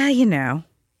 Yeah,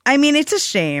 I mean, it's a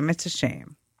shame.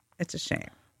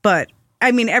 But,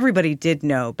 I mean, everybody did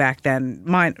know back then.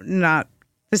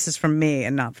 This is from me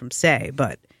and not from Cey,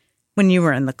 but when you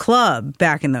were in the club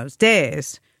back in those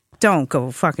days, don't go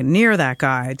fucking near that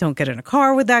guy. Don't get in a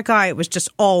car with that guy. It was just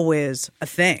always a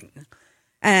thing.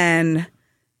 And,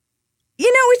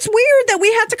 it's weird that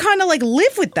we had to kind of like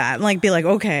live with that and like be like,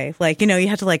 okay, like, you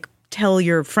had to like tell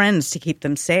your friends to keep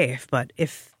them safe. But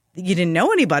if you didn't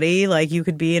know anybody, like you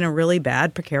could be in a really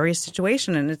bad, precarious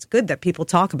situation. And it's good that people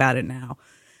talk about it now.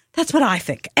 That's what I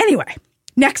think. Anyway,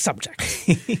 next subject.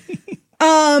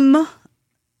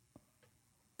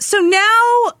 So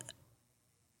now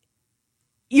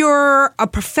you're a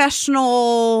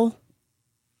professional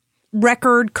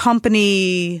record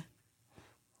company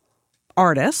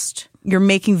artist. You're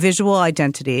making visual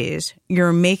identities.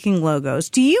 You're making logos.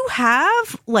 Do you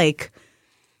have like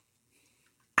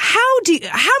how do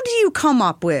you come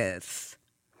up with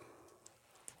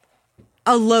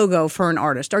a logo for an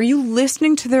artist? Are you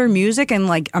listening to their music and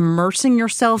like immersing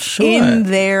yourself in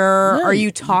their? Yeah. Are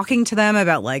you talking to them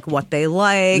about like what they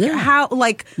like? Yeah. How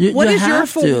like what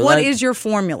is your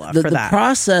formula for that? The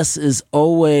process is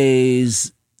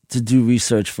always to do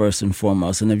research first and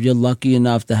foremost. And if you're lucky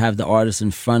enough to have the artist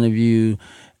in front of you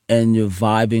and you're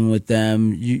vibing with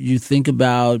them, you think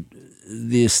about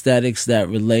the aesthetics that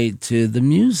relate to the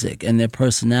music and their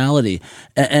personality.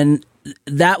 And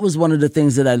that was one of the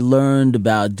things that I learned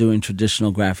about doing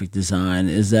traditional graphic design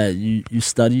is that you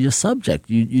study your subject.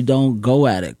 You don't go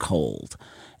at it cold.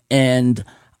 And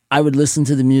I would listen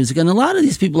to the music. And a lot of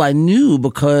these people I knew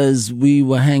because we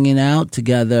were hanging out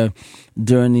together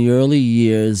during the early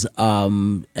years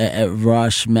at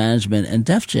Rush Management and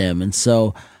Def Jam. And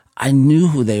so I knew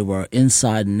who they were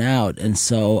inside and out. And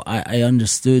so I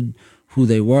understood who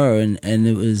they were, and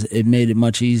it made it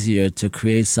much easier to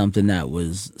create something that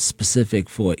was specific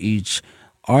for each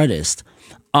artist.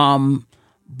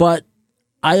 But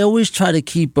I always try to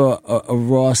keep a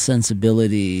raw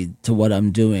sensibility to what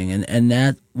I'm doing, and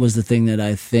that was the thing that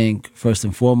I think first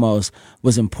and foremost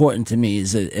was important to me.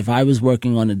 Is that if I was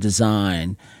working on a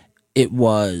design, it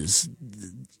was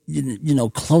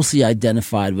closely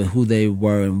identified with who they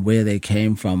were and where they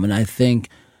came from, and I think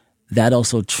that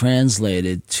also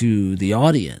translated to the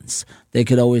audience. They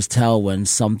could always tell when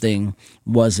something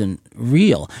wasn't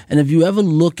real. And if you ever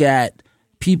look at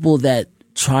people that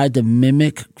tried to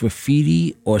mimic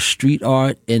graffiti or street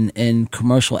art in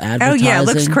commercial advertising. Oh, yeah, it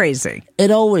looks crazy.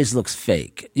 It always looks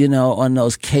fake, on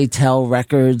those K-Tel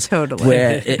records. Totally.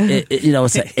 Where,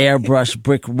 it's an airbrush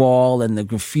brick wall and the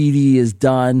graffiti is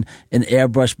done in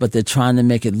airbrush, but they're trying to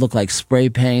make it look like spray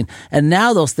paint. And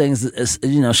now those things,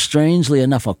 strangely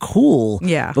enough, are cool.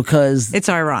 Yeah. Because it's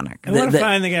ironic. I want to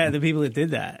find the people that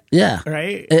did that. Yeah.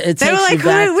 Right? They were like,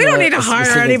 we don't need to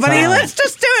hire anybody. Time. Let's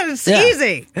just do it. It's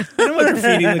easy. I know what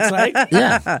graffiti looks like.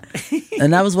 Yeah.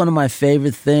 And that was one of my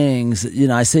favorite things.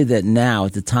 I say that now.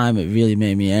 At the time, it really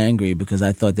made me angry because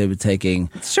I thought they were taking.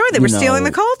 Sure, they were stealing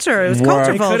the culture. It was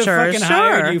culture vulture. They could have fucking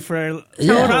hired you for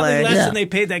probably less than they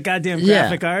paid that goddamn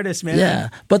graphic artist, man. Yeah.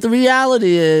 But the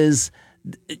reality is,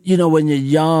 when you're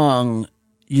young,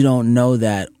 you don't know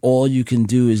that. All you can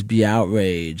do is be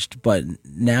outraged. But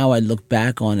now I look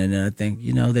back on it and I think,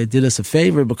 they did us a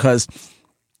favor because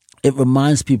it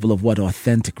reminds people of what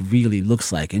authentic really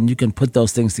looks like. And you can put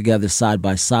those things together side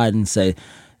by side and say,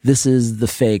 this is the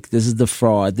fake, this is the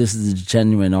fraud, this is the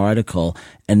genuine article.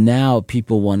 And now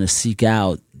people want to seek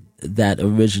out that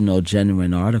original,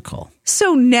 genuine article.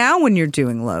 So now when you're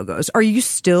doing logos, are you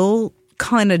still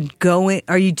kind of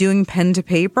are you doing pen to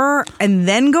paper and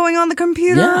then going on the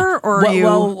computer? Yeah. Or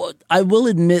well, I will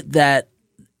admit that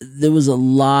there was a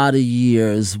lot of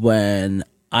years when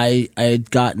I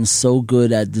had gotten so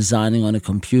good at designing on a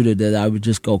computer that I would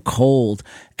just go cold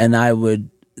and I would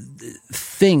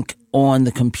think on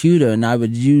the computer and I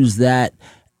would use that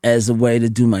as a way to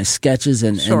do my sketches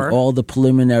and all the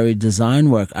preliminary design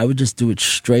work. I would just do it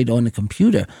straight on the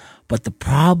computer. But the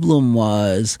problem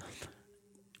was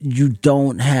you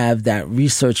don't have that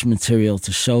research material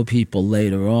to show people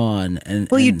later on.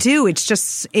 You do. It's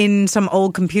just in some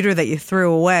old computer that you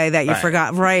threw away that you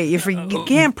forgot. Right. You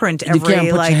can't print every. You can't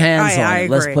put your hands on it. Agree.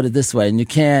 Let's put it this way. And you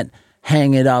can't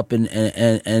hang it up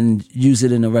and use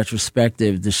it in a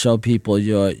retrospective to show people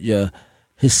your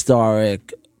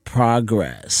historic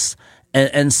progress.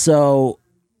 And so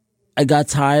I got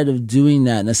tired of doing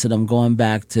that, and I said, I'm going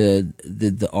back to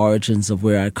the origins of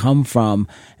where I come from,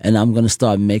 and I'm going to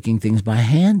start making things by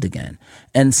hand again.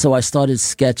 And so I started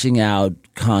sketching out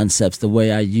concepts the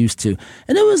way I used to.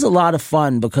 And it was a lot of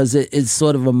fun because it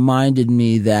sort of reminded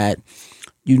me that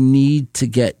you need to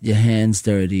get your hands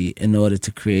dirty in order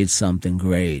to create something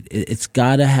great. It's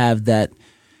got to have that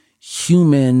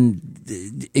human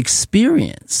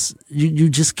experience. You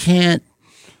just can't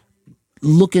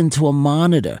look into a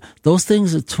monitor. Those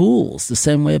things are tools, the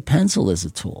same way a pencil is a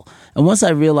tool. And once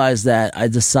I realized that, I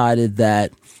decided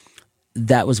that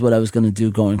that was what I was going to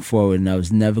do going forward, and I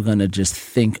was never going to just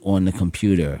think on the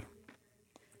computer.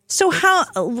 So how?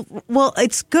 Well,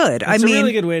 it's good. It's a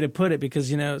really good way to put it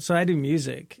because, so I do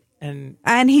music. And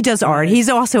he does art. He's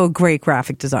also a great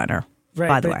graphic designer, right,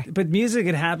 by the way. But music,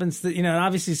 it happens that,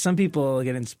 obviously some people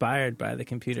get inspired by the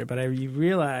computer, but you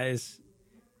realize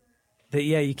that,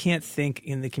 you can't think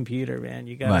in the computer, man.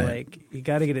 You gotta you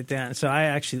gotta get it down. So I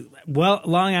actually,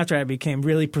 long after I became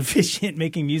really proficient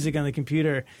making music on the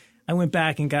computer, I went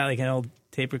back and got an old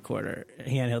tape recorder, a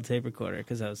handheld tape recorder,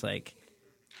 because I was like,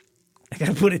 I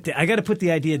gotta put it. I gotta put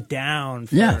the idea down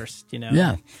first.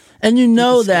 Yeah, and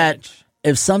that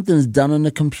if something's done on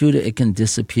the computer, it can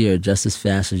disappear just as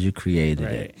fast as you created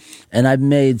it. And I've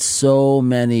made so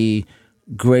many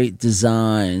great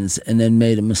designs and then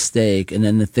made a mistake and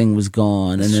then the thing was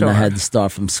gone and then I had to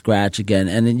start from scratch again.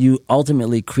 And then you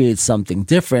ultimately create something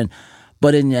different,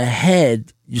 but in your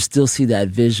head, you still see that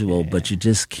visual, but you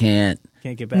just can't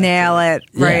get back. Nail it.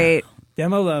 Right.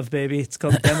 Demo love, baby. It's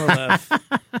called demo love.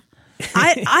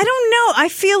 I don't know. I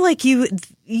feel like you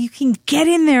can get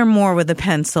in there more with a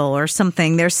pencil or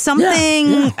something. There's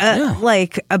something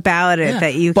like about it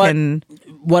that you can.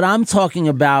 What I'm talking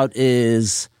about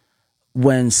is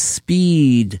when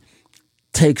speed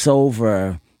takes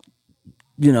over,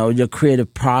 your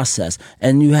creative process,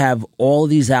 and you have all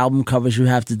these album covers you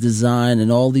have to design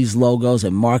and all these logos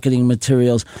and marketing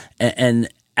materials and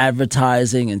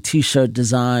advertising and T-shirt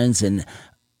designs and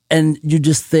you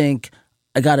just think,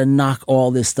 I got to knock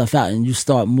all this stuff out, and you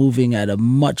start moving at a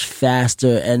much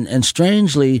faster and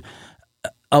strangely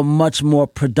a much more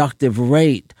productive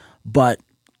rate, but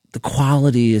the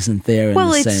quality isn't there in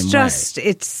the same way.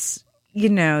 It's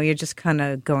you're just kind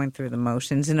of going through the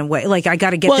motions in a way. Like, I got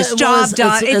to get this job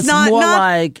done. It's not more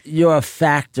like you're a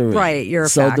factory. Right, you're a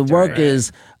factory. So the work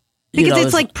is... Because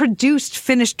it's like produced,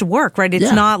 finished work, right?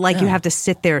 It's not like you have to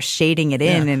sit there shading it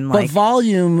in and But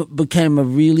volume became a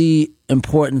really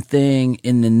important thing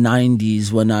in the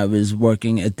 90s when I was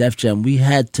working at Def Jam. We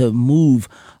had to move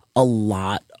a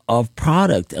lot of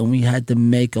product and we had to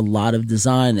make a lot of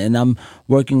design. And I'm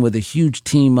working with a huge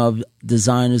team of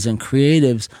designers and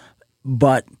creatives,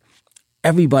 but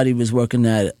everybody was working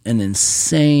at an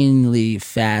insanely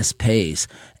fast pace.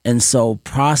 And so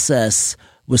process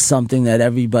was something that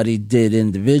everybody did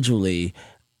individually.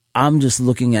 I'm just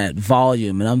looking at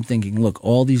volume and I'm thinking, look,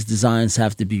 all these designs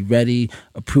have to be ready,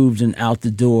 approved, and out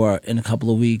the door in a couple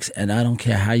of weeks. And I don't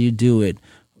care how you do it,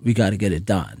 we got to get it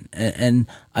done. And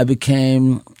I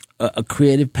became a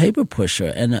creative paper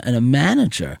pusher and a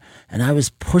manager. And I was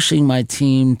pushing my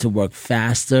team to work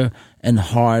faster and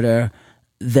harder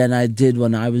than I did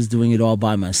when I was doing it all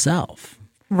by myself.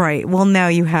 Right. Well, now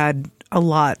you had a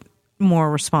lot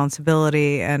more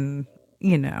responsibility and,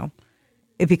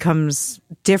 it becomes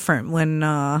different when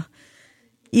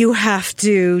you have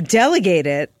to delegate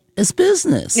it. It's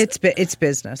business. It's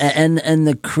business. And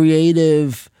the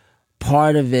creative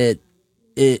part of it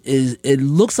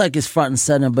looks like it's front and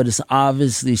center, but it's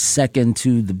obviously second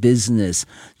to the business.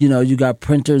 You got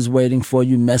printers waiting for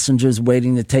you, messengers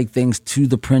waiting to take things to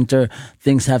the printer.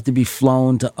 Things have to be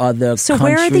flown to other countries. So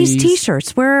where are these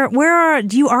T-shirts?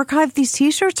 Do you archive these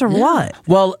T-shirts or what?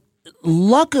 Well,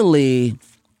 luckily,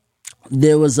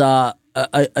 there was a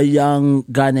young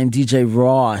guy named DJ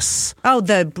Ross. Oh,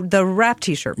 the rap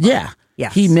T-shirt book. Yeah.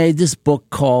 Yes. He made this book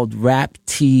called Rap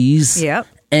Tees. Yep.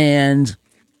 And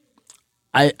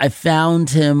I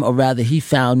found him, or rather he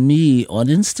found me on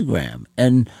Instagram.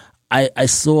 And I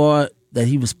saw that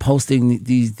he was posting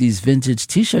these vintage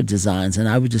T-shirt designs. And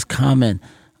I would just comment,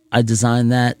 I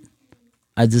designed that.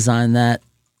 I designed that.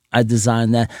 I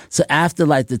designed that. So after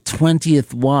like the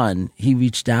 20th one, he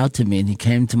reached out to me and he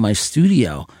came to my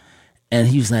studio and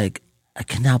he was like, I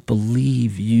cannot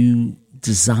believe you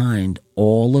designed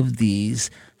all of these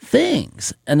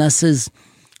things. And I says,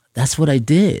 that's what I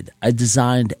did. I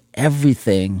designed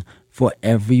everything for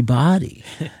everybody.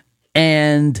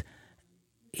 And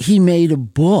he made a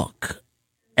book,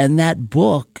 and that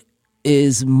book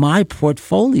is my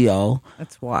portfolio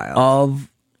That's wild.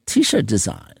 of T-shirt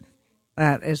design.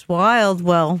 That is wild.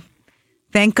 Well,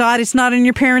 thank God it's not in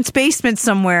your parents' basement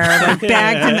somewhere, like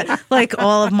bagged in like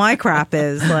all of my crap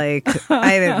is. Like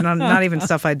not even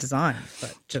stuff I designed,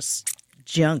 but just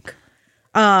junk.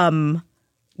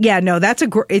 Yeah, no,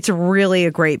 it's really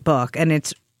a great book, and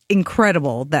it's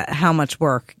incredible that how much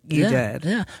work you did.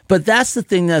 Yeah, but that's the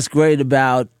thing that's great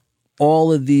about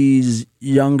all of these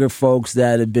younger folks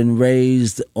that have been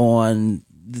raised on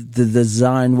the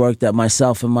design work that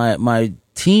myself and my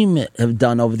team have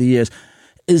done over the years,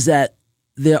 is that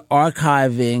they're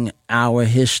archiving our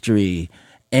history.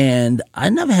 And I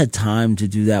never had time to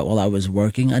do that while I was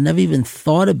working. I never even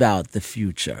thought about the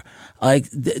future. Like,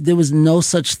 there was no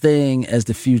such thing as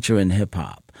the future in hip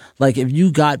hop. Like, if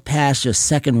you got past your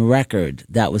second record,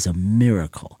 that was a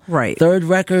miracle. Right. Third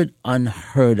record,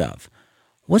 unheard of.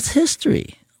 What's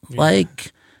history? Yeah.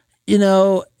 Like, you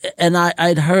know, and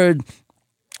I'd heard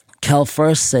Kel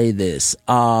First say this,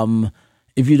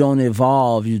 if you don't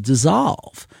evolve, you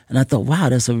dissolve. And I thought, wow,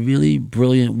 that's a really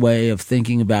brilliant way of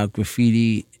thinking about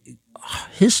graffiti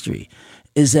history,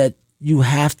 is that you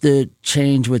have to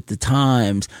change with the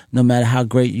times no matter how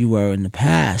great you were in the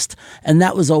past. And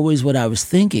that was always what I was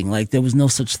thinking. Like, there was no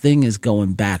such thing as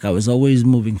going back. I was always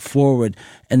moving forward,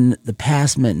 and the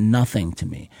past meant nothing to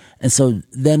me. And so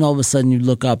then all of a sudden you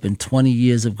look up and 20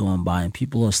 years have gone by and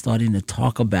people are starting to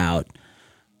talk about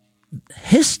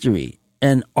history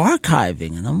and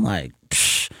archiving. And I'm like,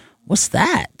 what's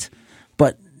that?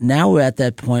 But now we're at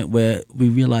that point where we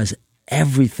realize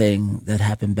everything that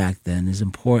happened back then is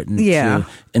important to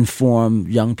inform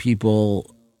young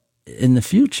people in the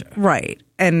future. Right.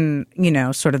 And, you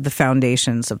know, sort of the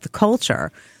foundations of the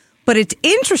culture. But it's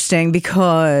interesting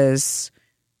because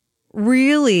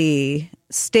really,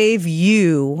 Stave,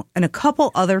 you and a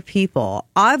couple other people,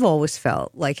 I've always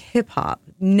felt like hip hop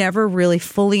never really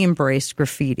fully embraced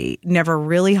graffiti, never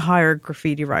really hired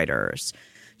graffiti writers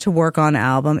to work on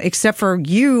album, except for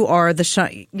you are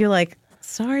you're like,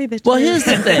 sorry, bitch. Well, here's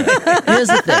the thing.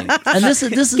 And this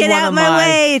is get one out of my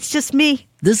way. It's just me.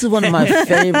 This is one of my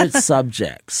favorite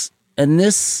subjects. And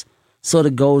this sort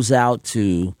of goes out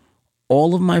to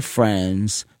all of my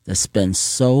friends that spend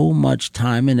so much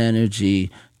time and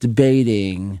energy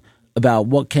debating about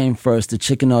what came first, the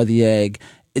chicken or the egg.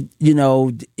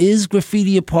 Is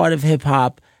graffiti a part of hip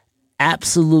hop?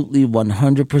 Absolutely,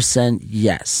 100%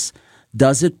 yes.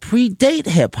 Does it predate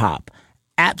hip hop?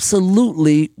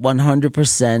 Absolutely,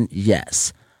 100%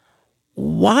 yes.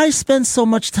 Why spend so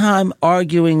much time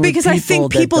arguing because with people I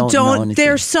think people that don't know anything?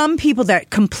 There are some people that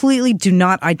completely do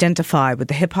not identify with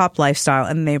the hip hop lifestyle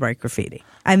and they write graffiti.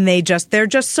 And there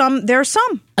are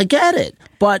some. I get it.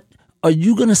 But are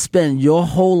you going to spend your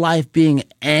whole life being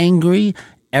angry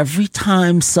every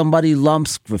time somebody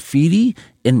lumps graffiti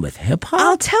in with hip hop?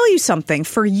 I'll tell you something.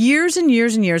 For years and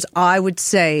years and years, I would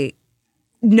say,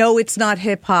 no, it's not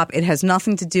hip hop. It has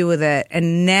nothing to do with it.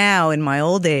 And now, in my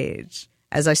old age,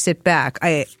 as I sit back,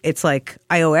 it's like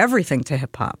I owe everything to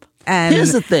hip hop. And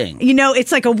here's the thing.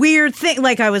 It's like a weird thing.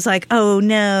 Like, I was like, oh,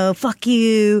 no, fuck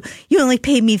you. You only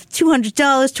paid me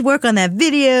 $200 to work on that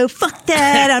video. Fuck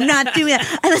that. I'm not doing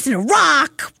that. I listen to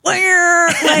rock.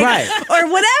 Right.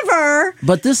 Or whatever.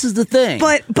 But this is the thing.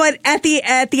 But at the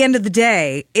end of the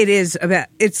day,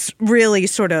 it's really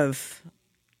sort of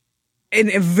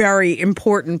a very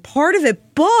important part of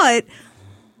it. But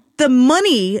the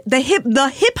money, the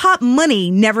hip hop money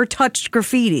never touched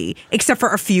graffiti except for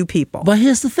a few people. But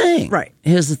here's the thing. Right.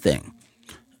 Here's the thing.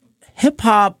 Hip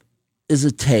hop is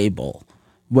a table.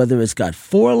 Whether it's got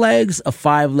 4 legs or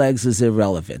 5 legs is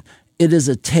irrelevant. It is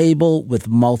a table with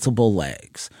multiple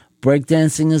legs.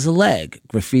 Breakdancing is a leg.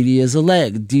 Graffiti is a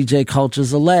leg. DJ culture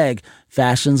is a leg.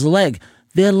 Fashion's a leg.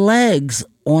 They're legs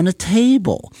on a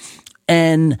table.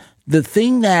 And the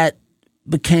thing that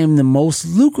became the most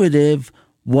lucrative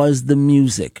was the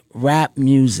music, rap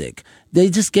music. They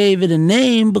just gave it a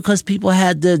name because people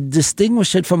had to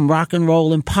distinguish it from rock and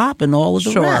roll and pop and all of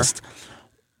the rest.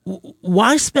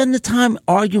 Why spend the time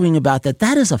arguing about that?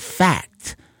 That is a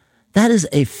fact. That is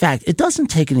a fact. It doesn't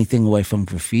take anything away from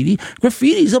graffiti.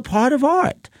 Graffiti is a part of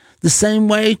art. The same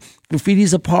way graffiti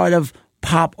is a part of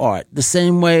pop art. The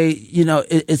same way,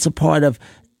 it's a part of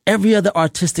every other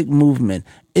artistic movement.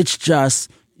 It's just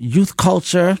youth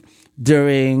culture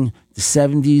during the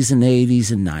 70s and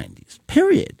 80s and 90s,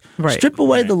 period. Right. Strip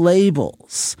away the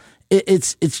labels.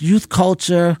 It's youth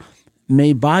culture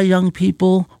made by young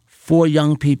people, for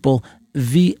young people,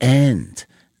 the end.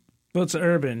 Well, it's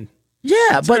urban.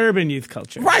 Yeah, it's but urban youth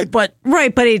culture. Right, but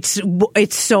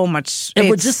it's so much. And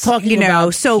we're just talking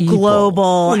about so people.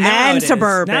 global and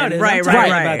suburban. Right.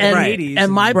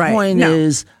 And my point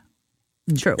is,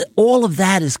 true. All of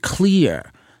that is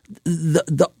clear.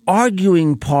 the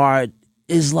arguing part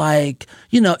is like,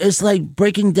 it's like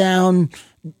breaking down,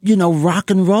 rock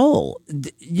and roll.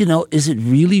 Is it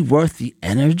really worth the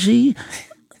energy?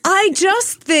 I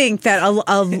just think that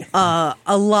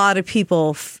a lot of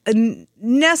people,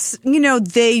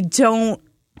 they don't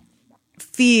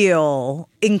feel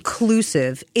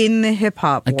inclusive in the hip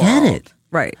hop world. I get it.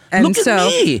 Right. And Look at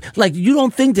me. Like, you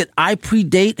don't think that I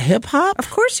predate hip hop? Of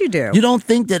course you do. You don't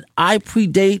think that I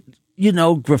predate,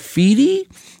 graffiti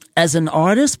as an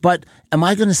artist? But am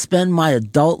I going to spend my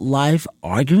adult life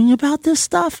arguing about this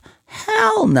stuff?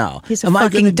 Hell no. He's a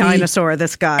fucking dinosaur,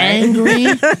 this guy. Angry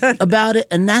about it?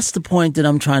 And that's the point that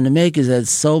I'm trying to make, is that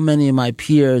so many of my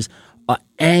peers are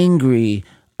angry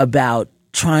about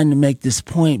trying to make this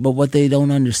point. But what they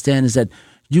don't understand is that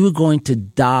you are going to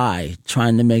die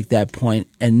trying to make that point,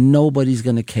 and nobody's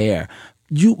going to care.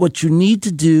 What you need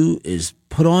to do is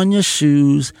put on your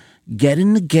shoes, get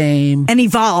in the game, and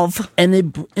evolve, and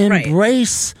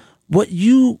embrace what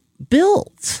you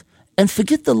built, and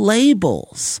forget the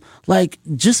labels. Like,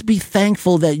 just be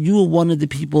thankful that you were one of the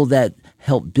people that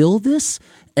helped build this,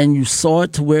 and you saw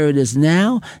it to where it is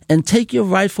now, and take your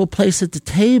rightful place at the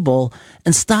table,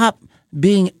 and stop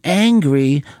being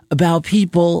angry about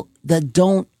people that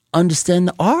don't understand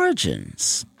the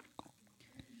origins.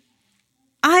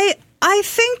 I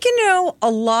think, a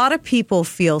lot of people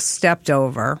feel stepped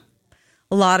over.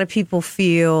 A lot of people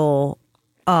feel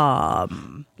Let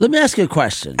me ask you a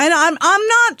question. And I'm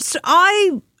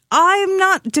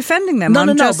not defending them.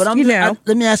 Let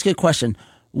me ask you a question.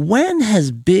 When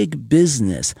has big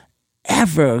business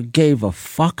ever gave a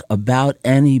fuck about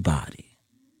anybody?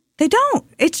 They don't.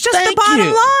 It's just the bottom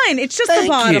line. It's just the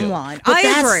bottom line. But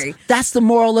I agree. That's the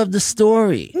moral of the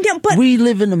story. Yeah, but we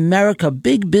live in America.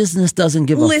 Big business doesn't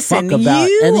give a fuck about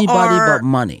anybody but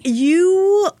money.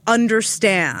 You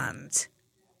understand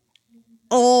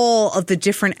all of the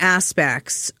different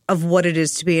aspects of what it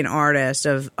is to be an artist,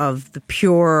 of the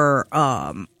pure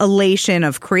elation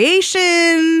of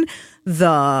creation,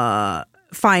 the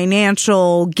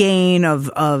financial gain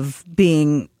of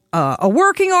being a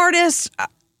working artist.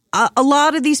 A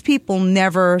lot of these people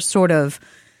never sort of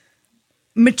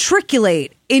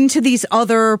matriculate into these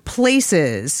other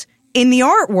places in the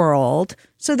art world,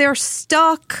 so they're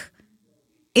stuck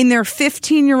in their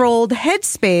 15-year-old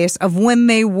headspace of when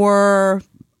they were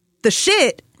the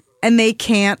shit, and they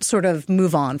can't sort of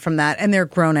move on from that, and they're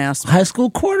grown-ass. High school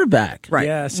quarterback. Right.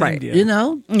 Yeah, same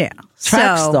deal. Yeah.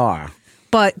 Track star.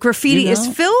 But graffiti is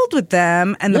filled with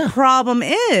them, and the problem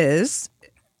is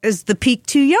the peak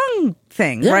too young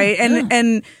thing, right?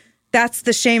 And that's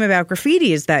the shame about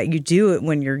graffiti, is that you do it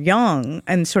when you're young,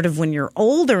 and sort of when you're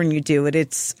older and you do it,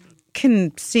 it's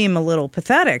can seem a little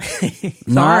pathetic.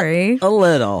 Sorry. Not a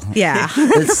little. Yeah.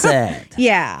 It's sad.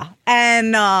 Yeah.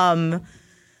 And,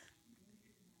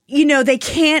 they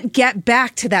can't get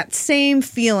back to that same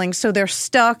feeling. So they're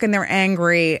stuck and they're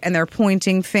angry and they're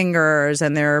pointing fingers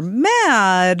and they're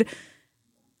mad.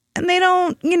 And they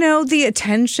don't, the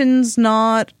attention's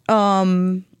not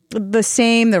the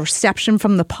same. The reception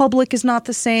from the public is not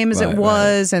the same as it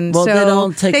was. And so they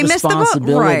don't take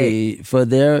responsibility right. for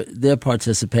their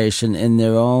participation in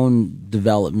their own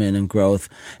development and growth.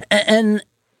 And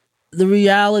the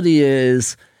reality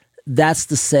is, that's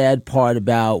the sad part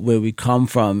about where we come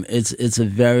from. It's a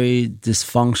very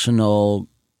dysfunctional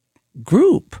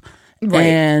group. Right.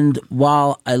 And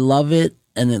while I love it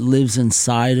and it lives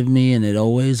inside of me and it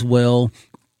always will,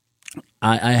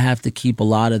 I have to keep a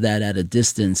lot of that at a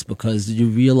distance, because you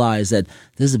realize that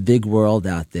there's a big world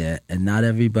out there and not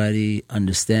everybody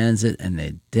understands it, and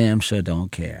they damn sure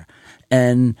don't care.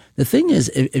 And the thing is,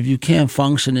 if you can't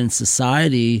function in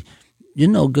society, you're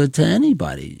no good to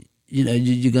anybody.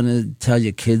 You're going to tell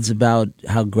your kids about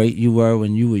how great you were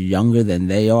when you were younger than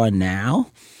they are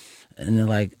now. And they're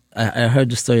like, I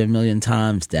heard the story a million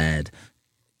times, Dad.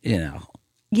 Yeah.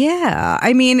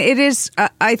 I mean, it is,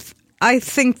 I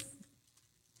think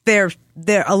there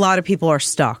a lot of people are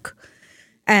stuck.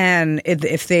 And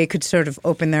if they could sort of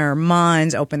open their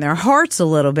minds, open their hearts a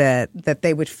little bit, that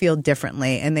they would feel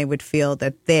differently, and they would feel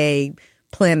that they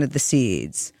planted the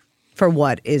seeds for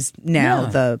what is now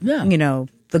the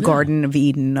Garden of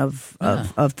Eden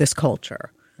of this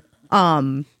culture.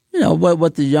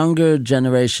 What the younger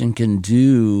generation can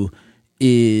do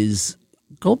is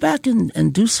go back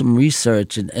and do some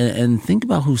research and think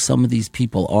about who some of these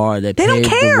people are that they don't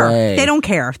care. The way. They don't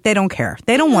care. They don't care.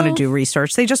 They don't want to do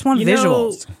research. They just want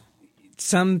visuals.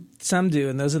 Some do,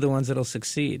 and those are the ones that'll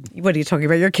succeed. What are you talking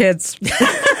about? Your kids?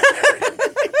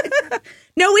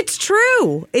 No, it's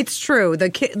true. It's true.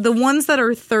 The ones that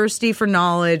are thirsty for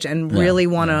knowledge and really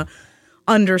want to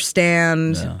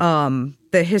understand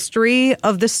the history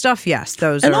of this stuff, yes,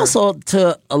 those and are. also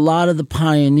to a lot of the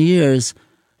pioneers,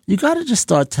 you got to just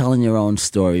start telling your own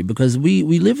story, because we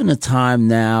live in a time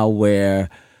now where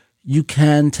you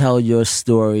can tell your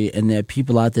story, and there are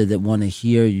people out there that want to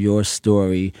hear your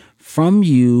story from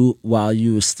you while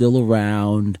you are still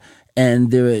around.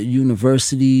 And there are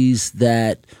universities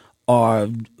that are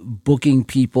booking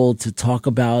people to talk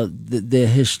about their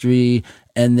history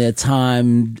and their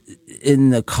time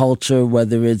in the culture,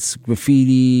 whether it's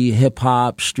graffiti, hip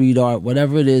hop, street art,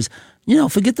 whatever it is.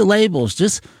 Forget the labels.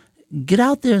 Just get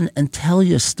out there and tell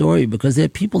your story, because there are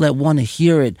people that want to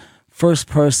hear it first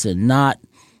person, not,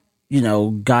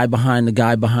 guy behind the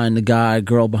guy behind the guy,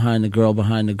 girl behind the girl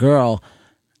behind the girl.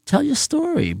 Tell your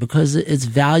story, because it's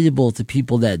valuable to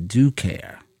people that do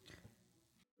care.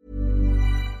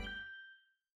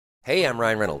 Hey, I'm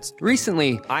Ryan Reynolds.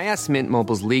 Recently, I asked Mint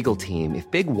Mobile's legal team if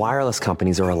big wireless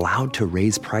companies are allowed to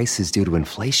raise prices due to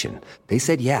inflation. They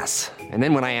said yes. And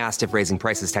then when I asked if raising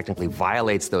prices technically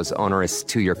violates those onerous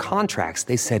 2-year contracts,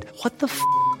 they said, "What the f***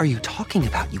 are you talking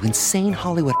about, you insane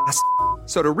Hollywood ass f-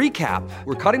 So to recap,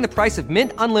 we're cutting the price of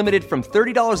Mint Unlimited from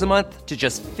 $30 a month to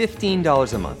just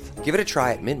 $15 a month. Give it a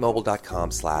try at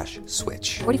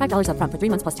mintmobile.com/switch. $45 up front for 3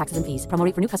 months plus taxes and fees. Promo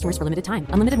rate for new customers for limited time.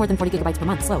 Unlimited more than 40 gigabytes per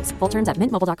month. Slows full terms at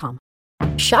mintmobile.com.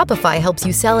 Shopify helps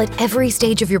you sell at every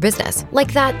stage of your business.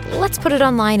 Like that, let's put it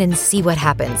online and see what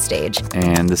happens stage.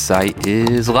 And the site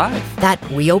is live. That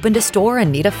we opened a store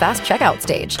and need a fast checkout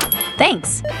stage.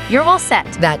 Thanks. You're all set.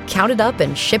 That count it up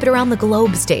and ship it around the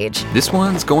globe stage. This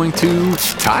one's going to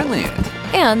Thailand.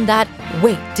 And that,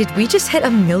 wait, did we just hit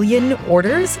 1 million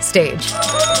orders stage?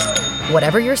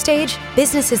 Whatever your stage,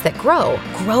 businesses that grow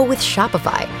with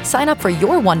Shopify. Sign up for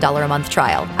your $1 a month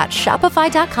trial at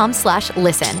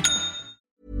shopify.com/listen.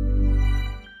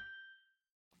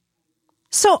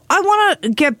 So I want to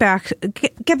get back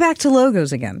to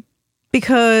logos again,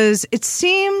 because it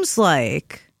seems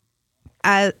like,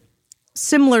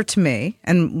 similar to me,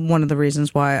 and one of the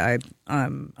reasons why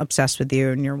I'm obsessed with you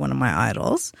and you're one of my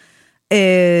idols,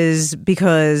 is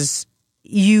because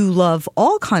you love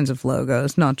all kinds of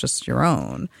logos, not just your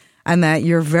own, and that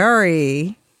you're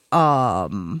very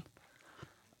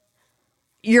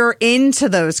you're into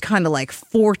those kind of like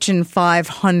Fortune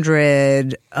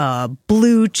 500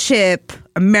 blue chip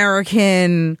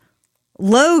American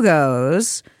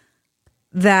logos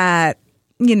that,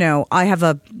 I have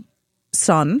a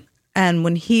son, and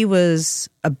when he was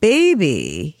a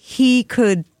baby, he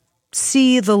could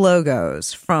see the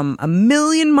logos from 1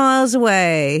 million miles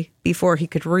away before he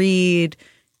could read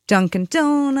Dunkin'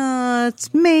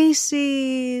 Donuts,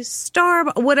 Macy's,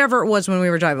 Starbucks, whatever it was when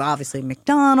we were driving, obviously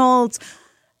McDonald's.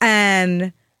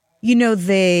 And,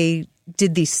 they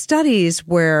did these studies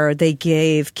where they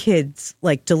gave kids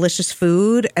like delicious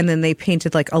food, and then they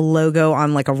painted like a logo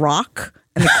on like a rock,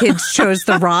 and the kids chose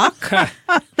the rock.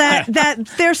 That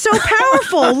they're so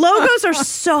powerful. Logos are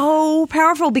so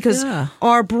powerful because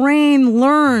our brain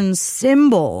learns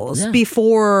symbols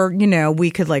before,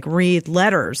 we could like read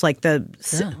letters. Like the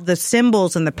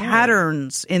symbols and the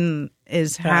patterns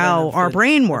is how our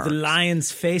brain works. The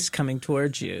lion's face coming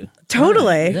towards you.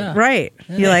 Totally. Right.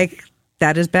 You're like,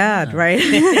 that is bad, right?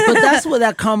 But that's where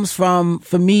that comes from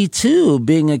for me too,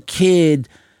 being a kid,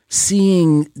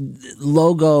 seeing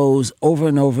logos over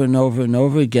and over and over and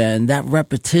over again. That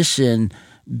repetition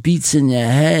beats in your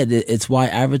head. It's why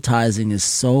advertising is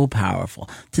so powerful.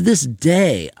 To this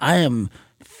day, I am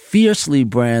fiercely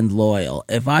brand loyal.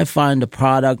 If I find a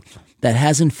product that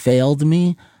hasn't failed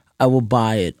me, I will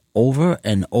buy it over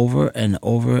and over and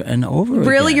over and over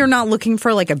Really? again. You're not looking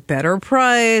for like a better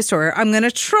price, or I'm going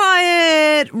to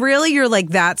try it? Really? You're like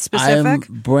that specific? I am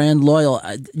brand loyal.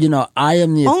 I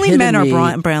am the Only men are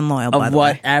epitome brand loyal, by of the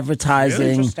what way.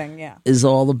 advertising is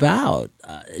all about.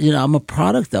 I'm a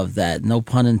product of that, no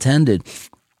pun intended.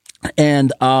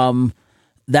 And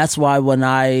that's why when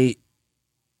I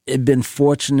have been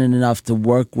fortunate enough to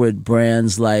work with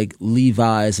brands like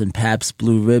Levi's and Pabst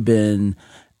Blue Ribbon,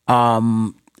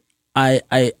 I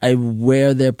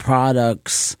wear their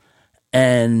products,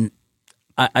 and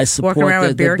I support Walking around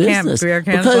with their business beer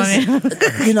cans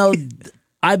because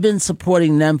I've been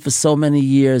supporting them for so many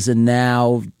years, and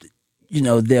now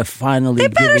they're finally They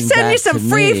better giving send back you some to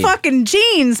free me. fucking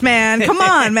jeans, man. Come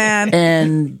on, man.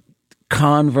 And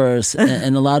Converse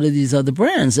and a lot of these other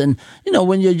brands. And,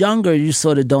 when you're younger, you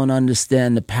sort of don't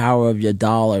understand the power of your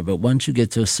dollar. But once you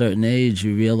get to a certain age,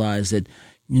 you realize that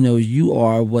you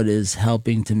are what is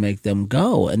helping to make them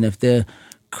go. And if their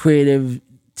creative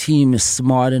team is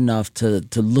smart enough to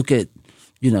look at,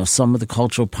 some of the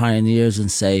cultural pioneers and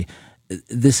say,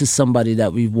 this is somebody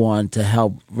that we want to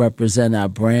help represent our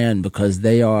brand because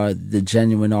they are the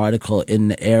genuine article in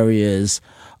the areas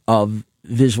of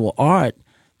visual art,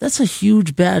 that's a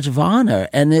huge badge of honor.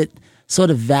 And it sort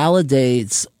of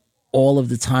validates all of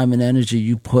the time and energy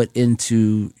you put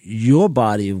into your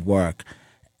body of work.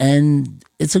 And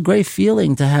it's a great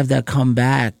feeling to have that come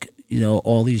back,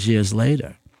 all these years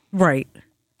later. Right.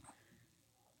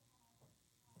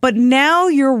 But now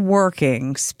you're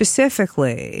working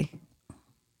specifically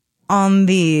on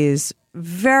these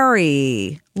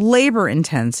very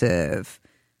labor-intensive,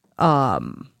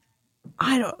 decoupage.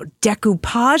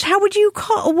 How would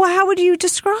you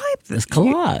describe this? It's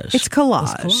collage. It's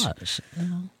collage.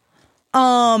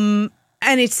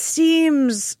 And it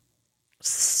seems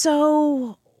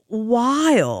so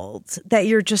wild that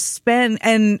you're just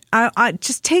and I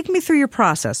just take me through your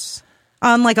process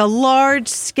on like a large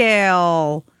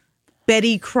scale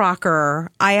Betty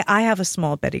Crocker. I have a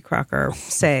small Betty Crocker,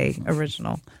 Cey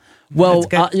original. Well,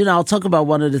 I'll talk about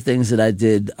one of the things that I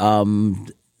did over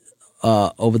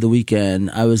the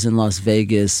weekend. I was in Las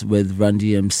Vegas with Run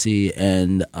DMC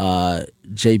and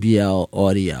JBL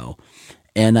Audio.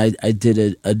 And I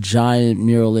did a giant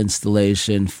mural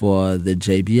installation for the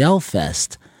JBL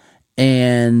Fest.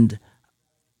 And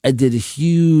I did a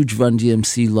huge Run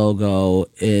DMC logo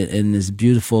in this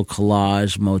beautiful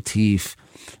collage motif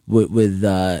with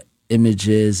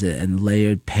images and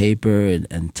layered paper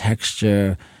and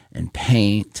texture and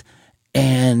paint.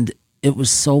 And it was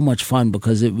so much fun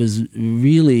because it was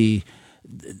really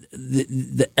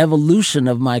the evolution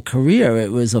of my career.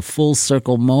 It was a full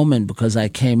circle moment because I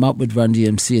came up with Run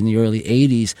DMC in the early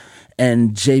 80s,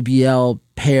 and JBL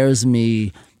pairs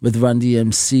me with Run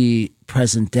DMC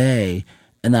present day,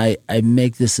 and I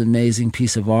make this amazing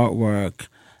piece of artwork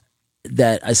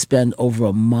that I spend over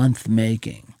a month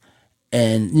making.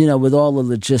 And, with all the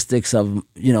logistics of,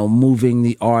 moving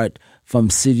the art from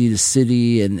city to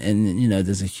city, and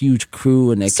there's a huge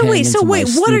crew, and they So wait,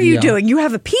 what are you doing? You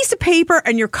have a piece of paper,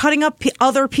 and you're cutting up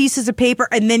other pieces of paper,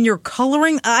 and then you're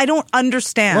coloring? I don't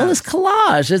understand. Well, it's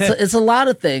collage. It's a lot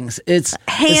of things. It's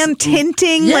hand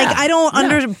tinting. Yeah, I don't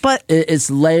understand. But it's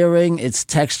layering. It's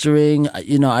texturing.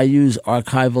 I use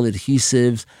archival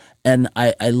adhesives, and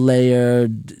I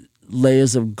layered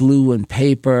layers of glue and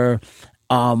paper.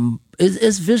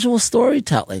 It's visual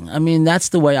storytelling. I mean, that's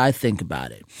the way I think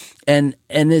about it. And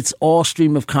it's all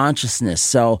stream of consciousness.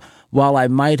 So while I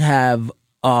might have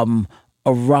a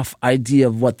rough idea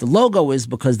of what the logo is,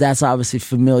 because that's obviously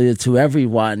familiar to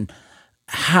everyone,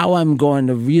 how I'm going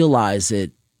to realize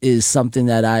it is something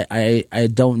that I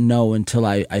don't know until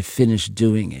I finish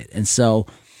doing it. And so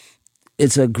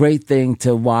it's a great thing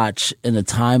to watch in a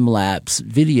time-lapse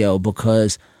video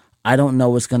because I don't know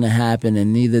what's going to happen,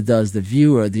 and neither does the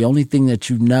viewer. The only thing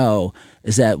that you know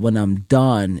is that when I'm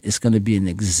done, it's going to be an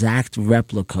exact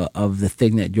replica of the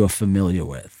thing that you're familiar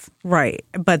with. Right.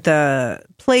 But the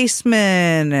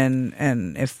placement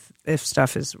and if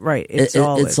stuff is right,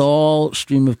 it's all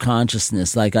stream of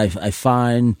consciousness. Like I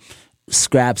find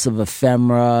scraps of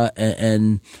ephemera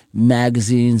and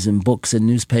magazines and books and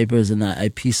newspapers, and I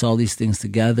piece all these things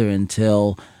together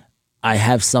until I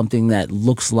have something that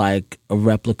looks like a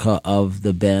replica of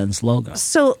the band's logo.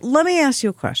 So let me ask you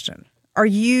a question. Are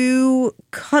you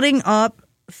cutting up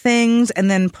things and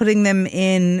then putting them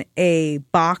in a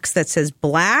box that says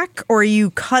black, or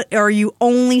are you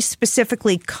only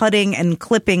specifically cutting and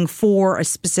clipping for a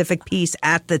specific piece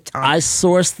at the time? I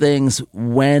source things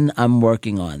when I'm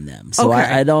working on them. So okay.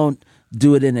 I don't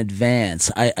do it in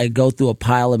advance. I go through a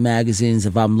pile of magazines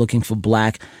if I'm looking for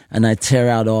black, and I tear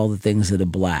out all the things that are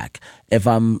black. If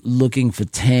I'm looking for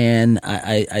tan,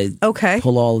 I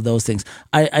pull all of those things.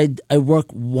 I work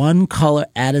one color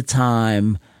at a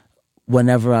time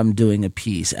whenever I'm doing a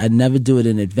piece. I never do it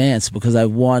in advance because I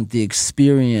want the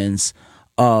experience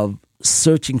of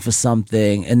searching for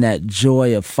something and that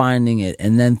joy of finding it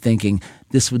and then thinking,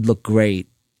 this would look great,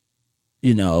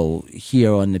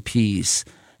 here on the piece.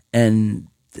 And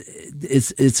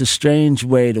it's a strange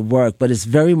way to work, but it's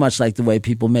very much like the way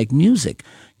people make music.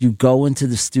 You go into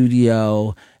the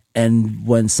studio, and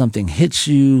when something hits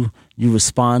you, you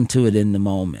respond to it in the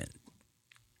moment.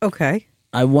 Okay.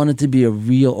 I want it to be a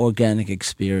real organic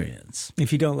experience.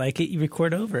 If you don't like it, you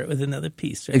record over it with another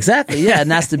piece. Right? Exactly, yeah.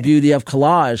 And that's the beauty of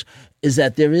collage, is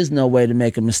that there is no way to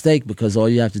make a mistake because all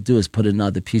you have to do is put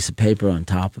another piece of paper on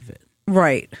top of it.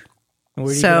 Right. And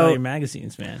where do you get all your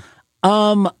magazines, man?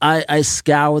 I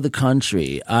scour the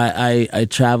country. I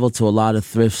travel to a lot of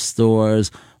thrift stores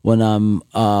when I'm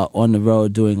on the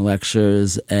road doing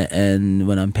lectures and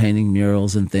when I'm painting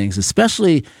murals and things,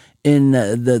 especially in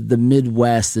the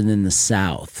Midwest and in the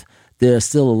South. there are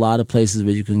still a lot of places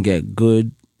where you can get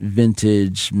good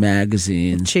vintage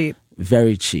magazines. Cheap.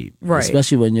 Very cheap. Right.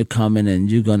 Especially when you're coming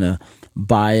and you're going to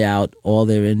buy out all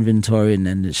their inventory and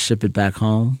then ship it back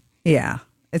home. Yeah,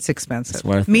 it's expensive. It's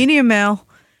worth it. Media mail.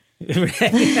 Who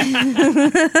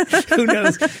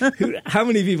knows? How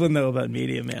many people know about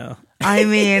media mail? I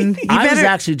mean, I was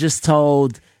actually just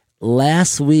told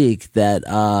last week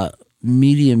that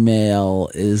media mail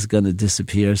is going to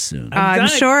disappear soon. I'm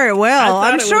sure it will.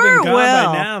 I'm sure it will.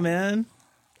 By now, man.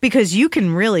 Because you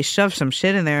can really shove some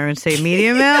shit in there and say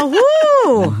media mail.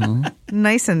 Woo!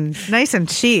 Nice and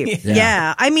cheap.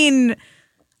 Yeah. I mean,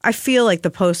 I feel like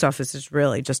the post office is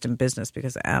really just in business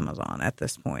because of Amazon at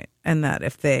this point, and that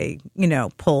if they,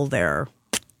 pull the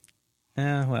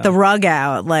rug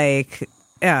out, like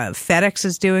FedEx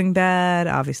is doing bad,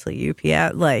 obviously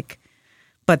UPS,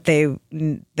 but they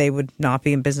would not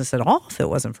be in business at all if it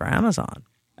wasn't for Amazon.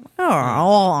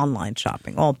 All online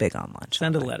shopping, all big online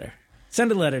shopping. Send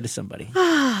a letter to somebody.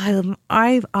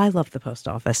 I love the post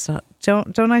office.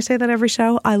 Don't I say that every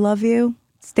show? I love you.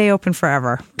 Stay open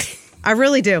forever. I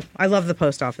really do. I love the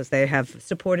post office. They have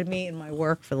supported me in my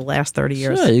work for the last 30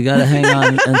 years. Sure, you got to hang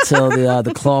on until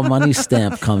the claw money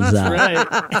stamp comes out. Right.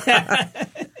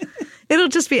 It'll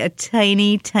just be a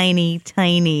tiny, tiny,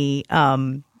 tiny,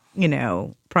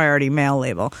 priority mail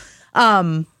label.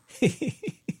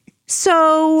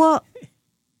 So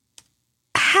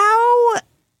how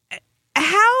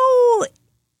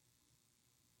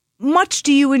much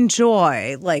do you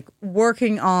enjoy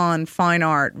working on fine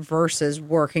art versus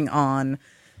working on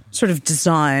sort of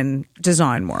design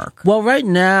work? Well, right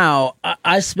now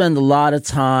I spend a lot of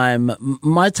time.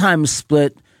 My time is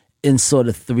split in sort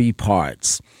of three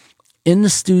parts. In the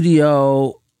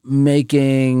studio,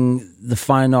 making the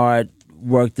fine art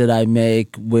work that I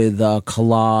make with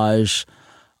collage,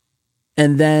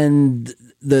 and then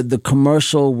the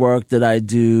commercial work that I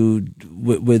do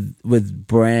with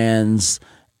brands.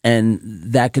 And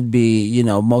that could be,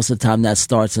 most of the time that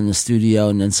starts in the studio,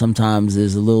 and then sometimes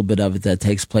there's a little bit of it that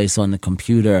takes place on the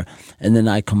computer, and then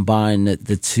I combine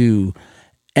the two.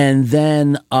 And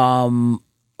then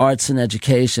arts and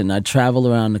education. I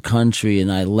travel around the country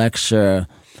and I lecture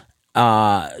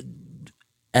at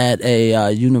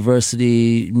a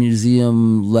university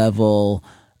museum level,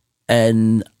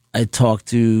 and I talk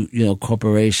to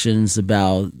corporations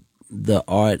about the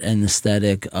art and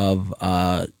aesthetic of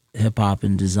hip hop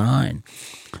and design.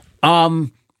 And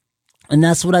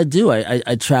that's what I do.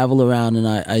 I travel around and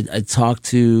I talk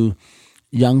to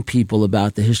young people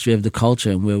about the history of the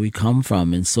culture and where we come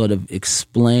from, and sort of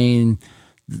explain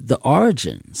the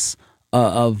origins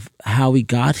of how we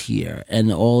got here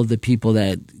and all of the people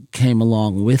that came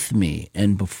along with me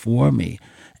and before me.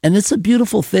 And it's a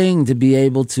beautiful thing to be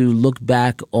able to look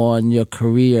back on your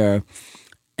career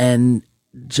and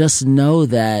just know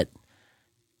that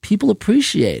people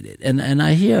appreciate it. And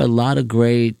I hear a lot of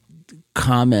great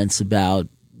comments about,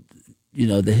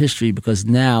 the history, because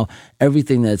now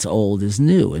everything that's old is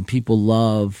new, and people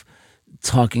love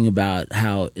talking about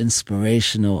how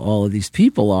inspirational all of these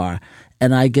people are.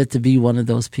 And I get to be one of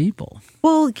those people.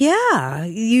 Well, yeah,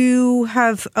 you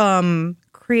have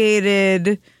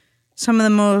created some of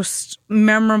the most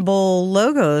memorable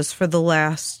logos for the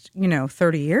last,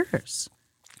 30 years.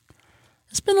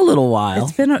 It's been a little while.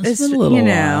 It's been a little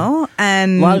while.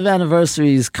 And a lot of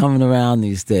anniversaries coming around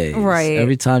these days. Right.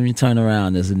 Every time you turn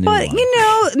around, there's a new one. But,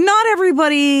 not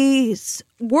everybody's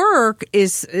work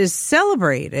is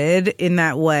celebrated in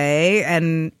that way.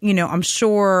 And, I'm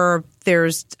sure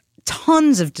there's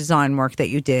tons of design work that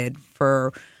you did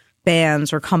for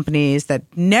bands or companies that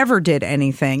never did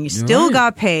anything. You still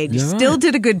got paid. You still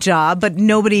did a good job, but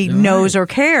nobody knows or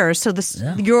cares. So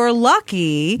you're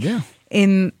lucky. Yeah.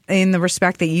 In the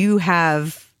respect that you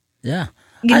have, the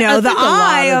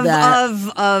eye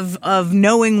of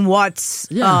knowing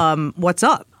what's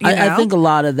up. I think a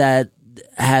lot of that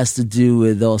has to do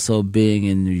with also being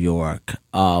in New York.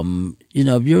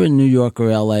 If you're in New York or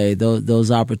LA, those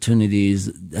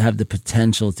opportunities have the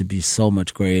potential to be so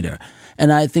much greater.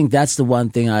 And I think that's the one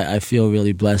thing I feel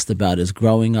really blessed about, is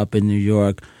growing up in New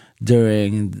York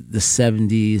during the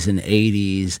 70s and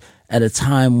 80s at a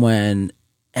time when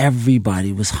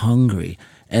everybody was hungry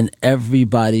and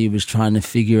everybody was trying to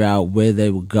figure out where they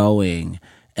were going.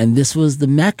 And this was the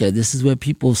Mecca. This is where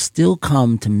people still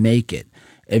come to make it.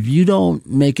 If you don't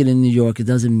make it in New York, it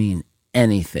doesn't mean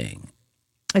anything.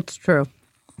 It's true.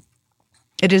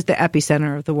 It is the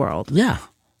epicenter of the world. Yeah.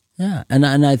 Yeah. And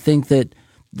I think that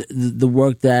the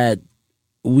work that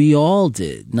we all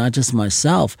did, not just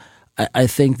myself, I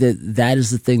think that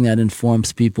is the thing that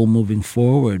informs people moving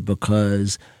forward,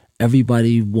 because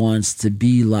everybody wants to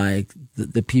be like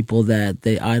the people that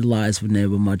they idolized when they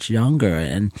were much younger.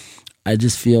 And I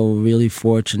just feel really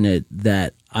fortunate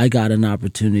that I got an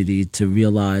opportunity to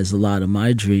realize a lot of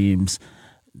my dreams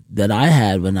that I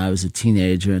had when I was a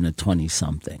teenager and a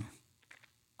 20-something.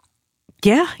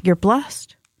 Yeah, you're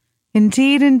blessed.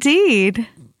 Indeed, indeed.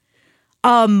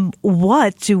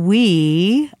 What do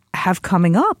we have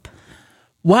coming up?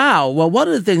 Wow. Well, one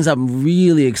of the things I'm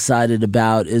really excited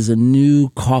about is a new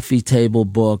coffee table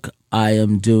book I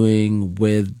am doing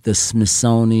with the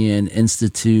Smithsonian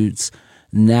Institute's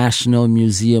National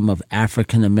Museum of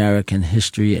African American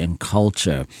History and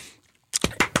Culture.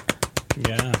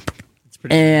 Yeah. It's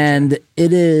pretty And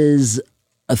it is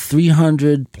a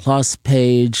 300-plus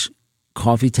page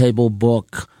coffee table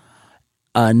book,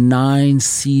 a 9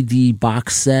 CD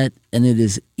box set, and it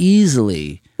is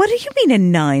easily... What do you mean a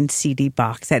 9 CD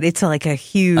box set? It's like a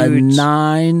huge... A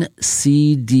 9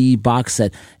 CD box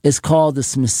set. It's called the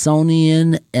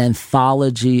Smithsonian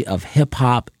Anthology of Hip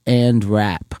Hop and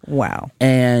Rap. Wow.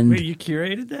 And Wait, you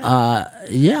curated that?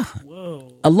 yeah. Whoa.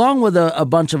 Along with a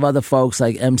bunch of other folks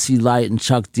like MC Lyte and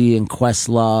Chuck D and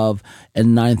Questlove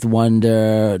and Ninth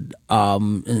Wonder,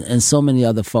 and so many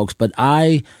other folks. But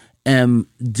I am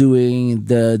doing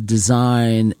the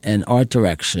design and art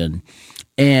direction.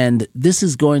 And this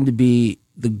is going to be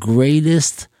the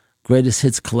greatest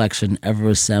hits collection ever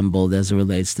assembled as it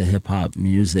relates to hip-hop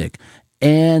music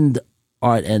and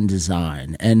art and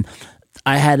design. And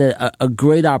I had a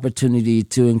great opportunity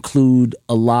to include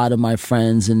a lot of my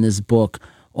friends in this book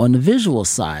on the visual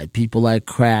side, people like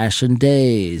Crash and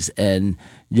Days and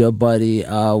your buddy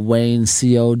Wayne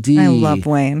COD. I love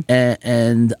Wayne.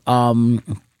 And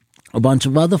a bunch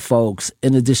of other folks,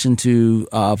 in addition to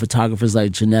photographers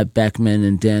like Jeanette Beckman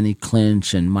and Danny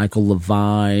Clinch and Michael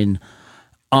Levine,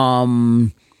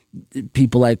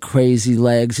 people like Crazy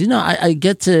Legs. You know, I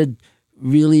get to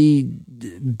really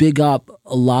big up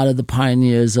a lot of the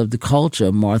pioneers of the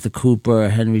culture, Martha Cooper,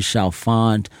 Henry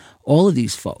Chalfant, all of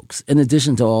these folks, in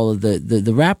addition to all of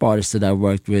the rap artists that I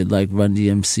worked with, like Run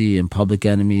DMC and Public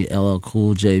Enemy, LL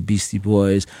Cool J, Beastie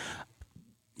Boys.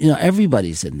 You know,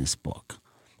 everybody's in this book.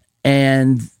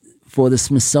 And for the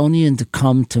Smithsonian to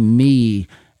come to me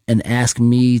and ask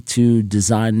me to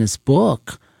design this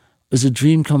book was a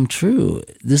dream come true.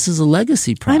 This is a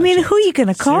legacy project. I mean, who are you going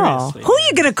to call? Seriously. Who are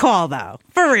you going to call, though?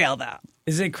 For real, though.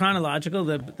 Is it chronological,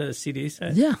 the CD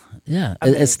set? Yeah.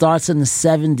 It starts in the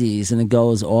 70s and it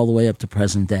goes all the way up to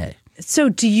present day. So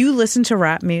do you listen to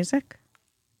rap music?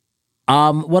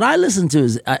 What I listen to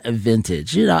is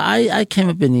vintage. You know, I came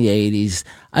up in the 80s.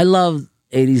 I love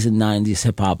 80s and 90s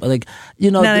hip hop. Like,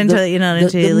 you know, you're not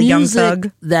into the Young music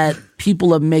Thug that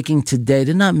people are making today,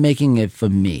 they're not making it for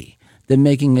me. They're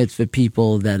making it for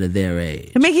people that are their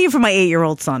age. I'm making it for my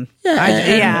 8-year-old son.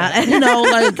 Yeah. You know,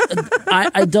 like,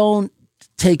 I don't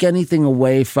take anything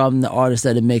away from the artists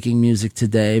that are making music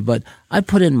today, but I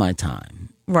put in my time.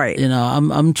 Right. You know,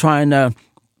 I'm trying to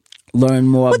learn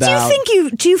more about.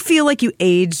 Do you feel like you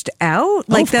aged out?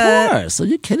 Like of course. Are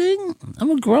you kidding? I'm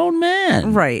a grown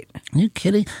man. Right. Are you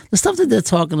kidding? The stuff that they're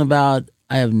talking about,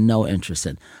 I have no interest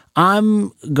in.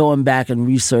 I'm going back and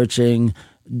researching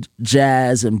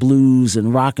jazz and blues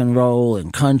and rock and roll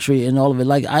and country and all of it.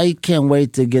 Like, I can't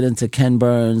wait to get into Ken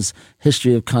Burns'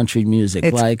 history of country music.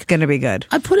 It's like, going to be good.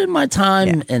 I put in my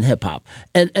time in hip hop.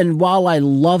 And while I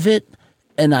love it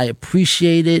and I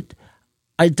appreciate it,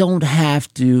 I don't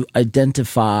have to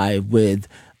identify with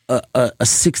a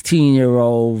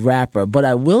 16-year-old rapper. But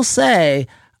I will say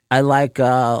I like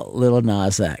Lil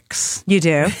Nas X. You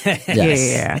do? Yes.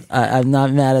 Yeah. I'm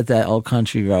not mad at that old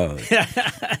country road.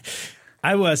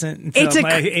 I wasn't until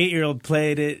my 8-year-old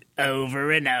played it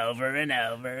over and over and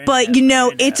over. But, you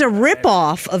know, it's a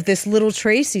ripoff of this Little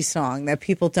Tracy song that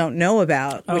people don't know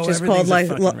about, which is called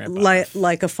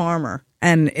like a Farmer.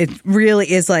 And it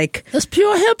really is like... That's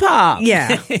pure hip-hop.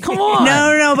 Yeah. Come on.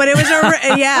 No, but it was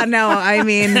I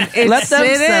mean... Let them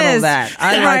settle that.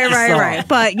 Right.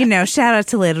 But, you know, shout out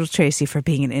to Little Tracy for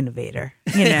being an innovator,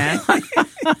 you know?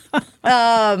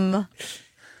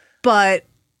 But...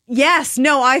 Yes,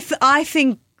 no, I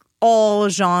think all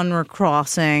genre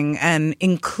crossing and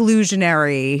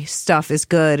inclusionary stuff is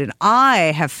good. And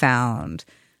I have found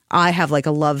I have like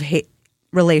a love-hate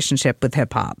relationship with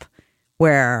hip hop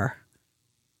where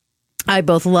I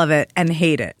both love it and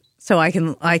hate it. So I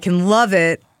can love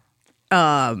it.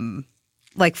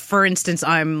 Like, for instance,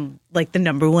 I'm like the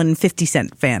 #1 50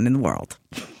 Cent fan in the world.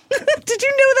 Did you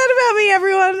know that about me,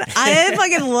 everyone? I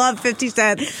fucking love 50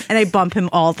 Cent, and I bump him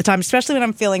all the time, especially when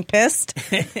I'm feeling pissed.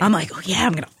 I'm like, oh yeah,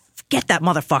 I'm gonna get that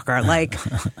motherfucker. Like,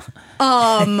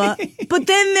 but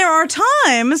then there are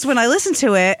times when I listen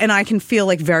to it and I can feel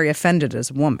like very offended as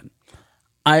a woman.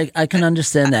 I can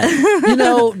understand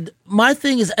that. My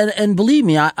thing is, and believe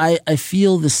me, I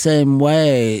feel the same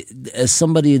way as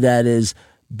somebody that has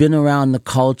been around the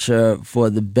culture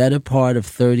for the better part of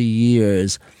 30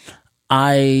 years.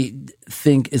 I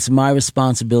think it's my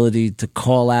responsibility to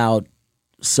call out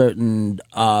certain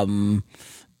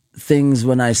things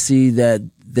when I see that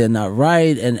they're not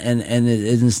right and it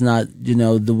is not,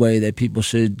 the way that people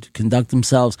should conduct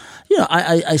themselves.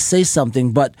 I say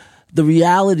something, but the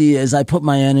reality is I put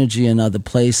my energy in other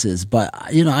places, but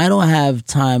I don't have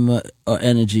time or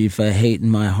energy for hate in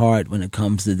my heart when it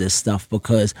comes to this stuff,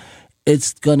 because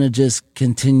it's going to just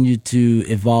continue to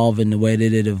evolve in the way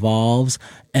that it evolves.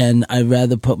 And I'd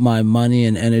rather put my money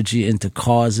and energy into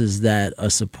causes that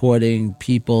are supporting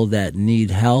people that need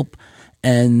help.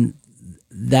 And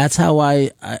that's how I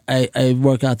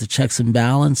work out the checks and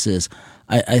balances.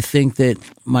 I think that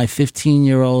my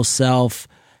 15-year-old self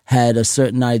had a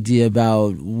certain idea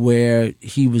about where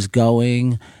he was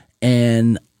going,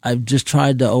 and I've just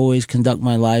tried to always conduct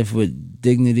my life with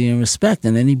dignity and respect.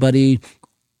 And anybody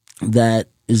that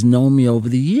has known me over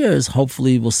the years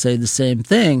hopefully will say the same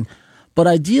thing. But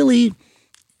ideally,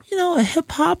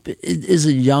 hip-hop is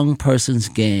a young person's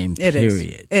game,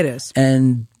 period. It is.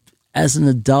 And as an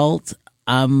adult,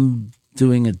 I'm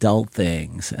doing adult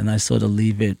things, and I sort of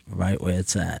leave it right where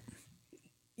it's at.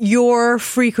 Your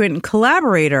frequent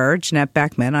collaborator, Jeanette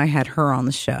Beckman, I had her on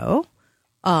the show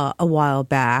a while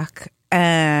back,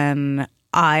 and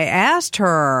I asked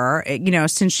her,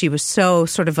 since she was so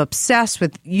sort of obsessed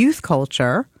with youth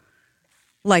culture,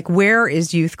 like, where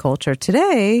is youth culture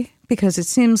today? Because it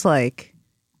seems like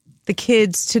the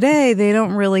kids today, they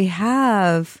don't really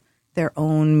have their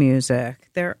own music,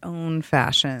 their own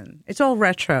fashion. It's all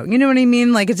retro. You know what I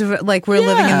mean? Like, it's like we're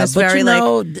living in this very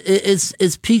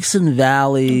it's peaks and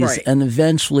valleys, right, and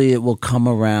eventually it will come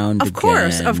around. Of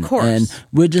course. And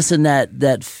we're just in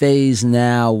that phase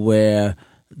now where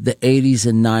the 80s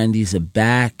and 90s are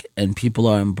back, and people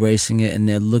are embracing it, and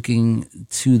they're looking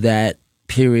to that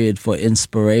period for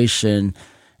inspiration.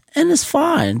 And it's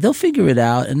fine. They'll figure it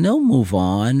out, and they'll move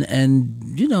on,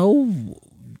 and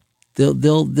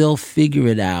they'll figure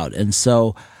it out. And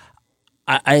so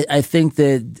I think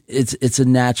that it's a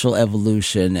natural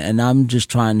evolution, and I'm just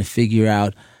trying to figure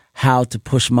out how to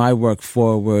push my work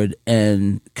forward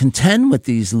and contend with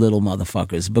these little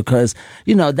motherfuckers, because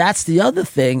that's the other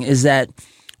thing, is that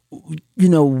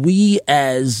we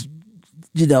as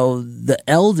the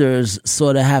elders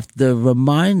sort of have to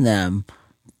remind them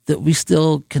that we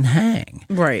still can hang,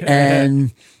 right?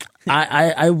 And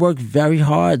I work very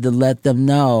hard to let them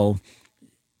know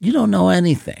you don't know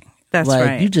anything. That's like,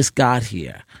 right. You just got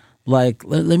here. Like,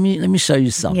 let me show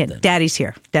you something. Yeah, Daddy's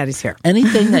here.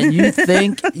 Anything that you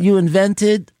think you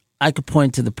invented, I could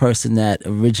point to the person that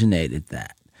originated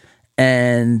that.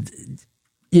 And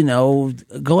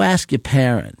go ask your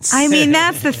parents. I mean,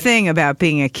 that's the thing about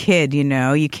being a kid,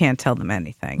 you can't tell them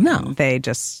anything. No. They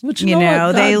just, what,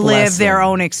 they live their them.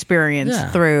 own experience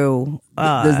through.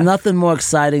 There's nothing more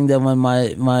exciting than when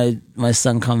my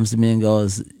son comes to me and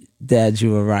goes, "Dad,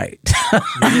 you were right."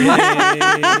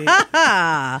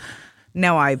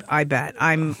 No, I bet.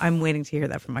 I'm waiting to hear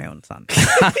that from my own son.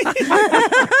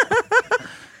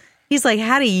 He's like,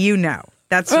 "How do you know?"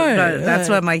 That's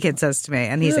what my kid says to me,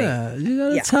 and he's like, "You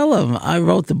gotta tell him I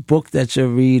wrote the book that you're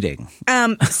reading."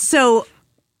 So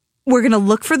we're gonna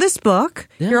look for this book.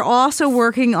 Yeah. You're also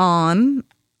working on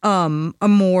a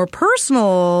more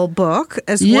personal book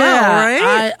as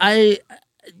well, right?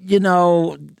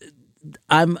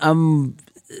 I'm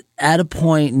at a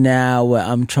point now where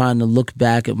I'm trying to look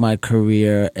back at my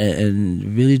career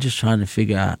and really just trying to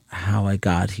figure out how I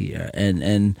got here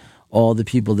and all the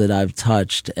people that I've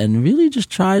touched, and really just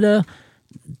try to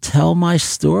tell my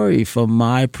story from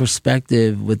my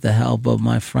perspective with the help of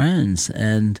my friends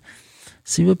and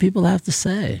see what people have to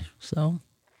say. So,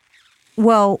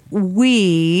 well,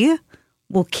 we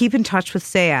will keep in touch with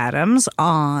Cey Adams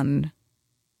on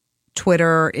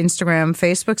Twitter, Instagram,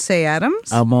 Facebook, Cey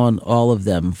Adams. I'm on all of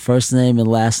them. First name and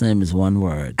last name is one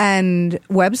word. And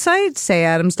website,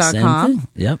 ceyadams.com. Same thing.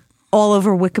 Yep. All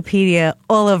over Wikipedia,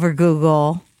 all over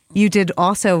Google. You did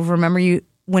also, remember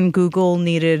when Google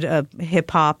needed a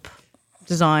hip-hop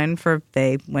design for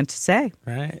They Went to Say.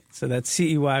 Right. So that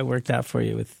CEY worked out for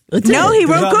you with. No, he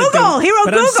wrote Google. He wrote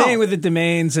but Google. I'm saying with the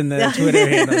domains and the Twitter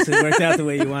handles, it worked out the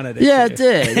way you wanted it. Yeah, to. it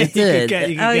did. It did. You could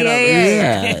get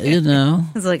Yeah, you know.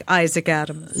 It's like Isaac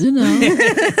Adams. You know.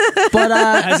 But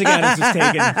Isaac Adams was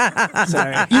taken.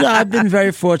 Sorry. you know, I've been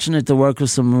very fortunate to work with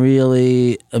some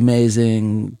really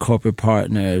amazing corporate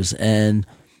partners, and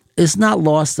it's not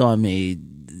lost on me.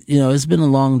 You know, it's been a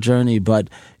long journey, but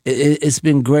it's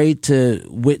been great to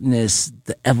witness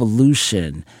the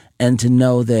evolution and to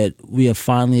know that we are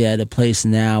finally at a place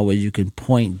now where you can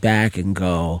point back and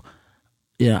go,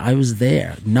 you know, I was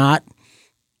there. Not,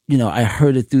 you know, I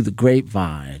heard it through the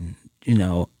grapevine. You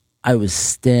know, I was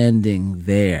standing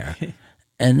there.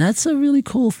 And that's a really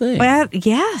cool thing. Well,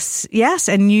 yes.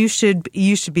 And you should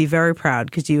be very proud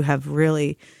because you have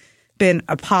really been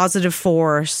a positive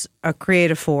force, a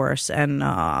creative force, and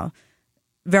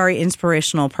very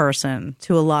inspirational person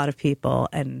to a lot of people.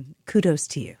 And kudos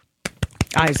to you,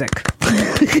 Isaac. I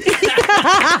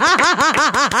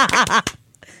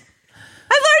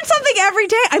learn something every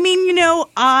day. I mean, you know,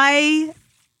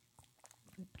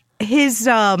 his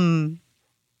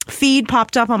feed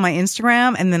popped up on my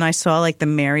Instagram, and then I saw like the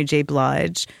Mary J.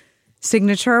 Blige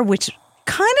signature, which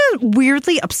kind of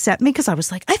weirdly upset me because I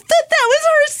was like, I thought that was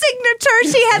her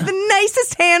signature. She had the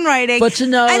nicest handwriting. But you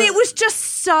know, and it was just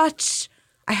such.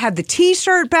 I had the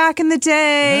T-shirt back in the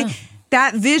day. Yeah.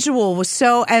 That visual was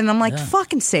so, and I'm like,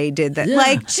 fucking Cey did that. Yeah.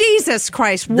 Like, Jesus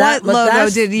Christ, what logo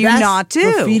did you not do?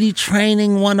 Graffiti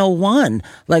Training 101.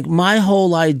 Like, my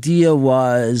whole idea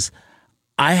was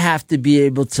I have to be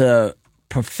able to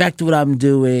perfect what I'm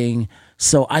doing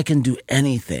so I can do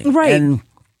anything. Right. And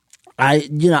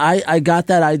I got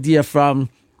that idea from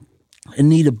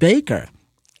Anita Baker.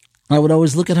 I would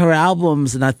always look at her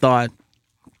albums and I thought,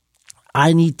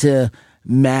 I need to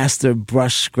master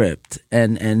brush script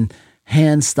and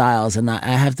hand styles, and I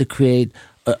have to create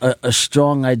a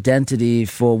strong identity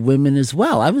for women as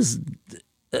well. I was,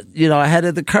 you know, ahead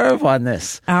of the curve on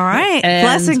this. All right. And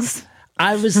blessings.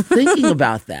 I was thinking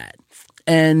about that.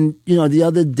 And, you know, the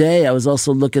other day I was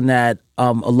also looking at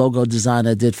a logo design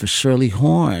I did for Shirley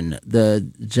Horn, the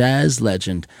jazz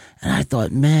legend. And I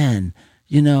thought, man,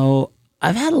 you know,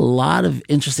 I've had a lot of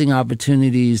interesting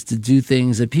opportunities to do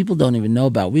things that people don't even know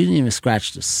about. We didn't even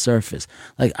scratch the surface.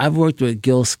 Like, I've worked with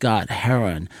Gil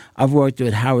Scott-Heron. I've worked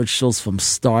with Howard Schultz from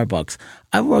Starbucks.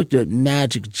 I've worked with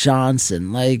Magic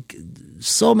Johnson. Like,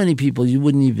 so many people you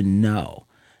wouldn't even know.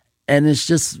 And it's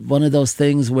just one of those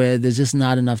things where there's just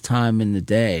not enough time in the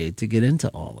day to get into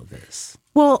all of this.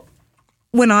 Well,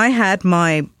 when I had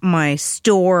my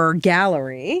store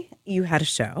gallery, you had a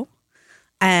show.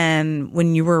 And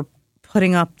when you were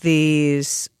putting up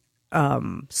these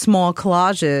small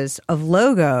collages of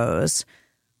logos,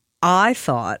 I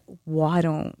thought, why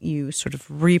don't you sort of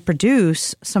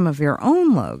reproduce some of your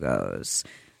own logos?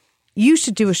 You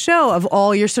should do a show of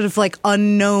all your sort of like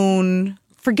unknown,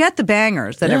 forget the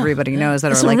bangers that everybody knows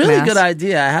that it's are like a really mass. good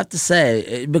idea, I have to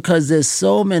say, because there's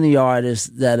so many artists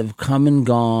that have come and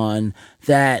gone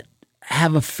that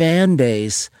have a fan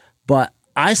base, but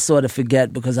I sort of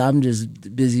forget because I'm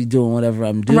just busy doing whatever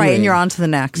I'm doing. Right, and you're on to the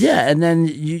next. Yeah, and then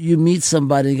you meet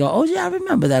somebody and go, oh, yeah, I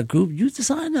remember that group. You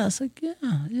designed that. I was like, yeah,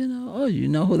 you know, oh, you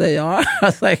know who they are? I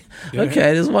was like,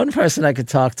 okay, there's one person I could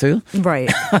talk to.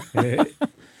 Right.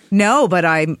 No, but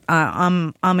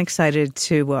I'm excited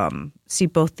to see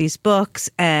both these books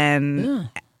and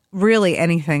really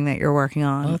anything that you're working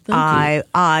on. Oh,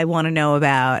 I want to know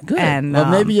about. Good. And well,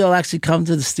 maybe you'll actually come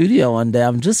to the studio one day.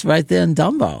 I'm just right there in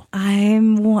Dumbo.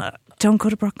 Don't go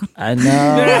to Brooklyn. I know.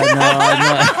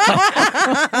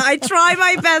 I try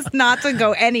my best not to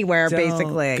go anywhere,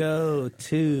 basically. Go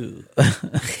to.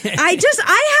 I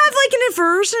have like an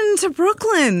aversion to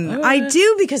Brooklyn. Right. I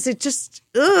do because it just.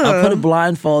 I'll put a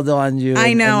blindfold on you.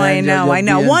 I know.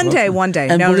 One day.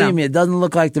 And believe me, it doesn't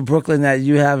look like the Brooklyn that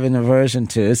you have an aversion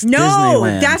to. It's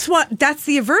Disneyland. That's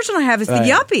the aversion I have is the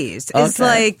yuppies. It's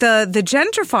like the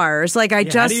gentrifiers. Like I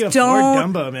just how do you don't.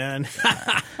 afford Dumbo, man.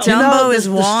 Dumbo is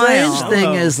wild. The strange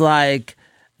thing is, like,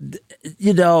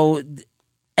 you know,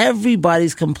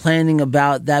 everybody's complaining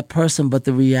about that person, but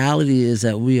the reality is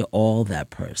that we are all that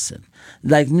person.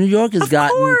 Like, New York has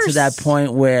gotten to that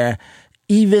point where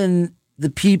even the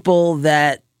people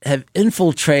that have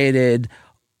infiltrated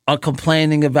are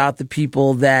complaining about the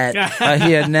people that are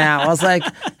here now. I was like,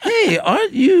 hey,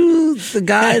 aren't you the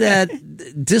guy that,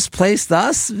 displaced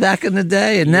us back in the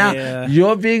day, and now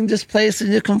you're being displaced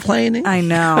and you're complaining. I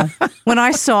know.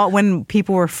 when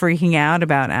people were freaking out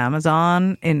about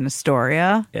Amazon in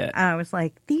Astoria, I was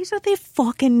like, these are the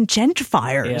fucking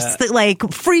gentrifiers that like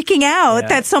freaking out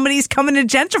that somebody's coming to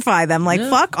gentrify them. Like,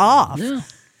 fuck off. Yeah.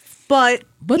 But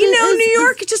New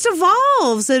York, it just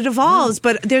evolves. It evolves.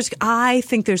 But I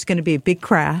think there's going to be a big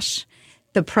crash.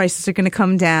 The prices are going to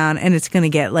come down, and it's going to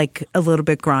get like a little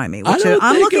bit grimy. Which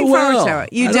I'm looking forward to.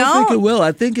 I don't think it will.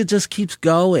 I think it just keeps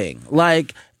going.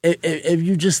 Like if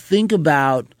you just think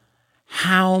about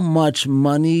how much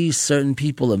money certain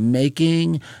people are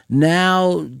making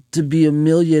now, to be a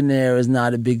millionaire is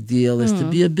not a big deal. It's to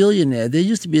be a billionaire. There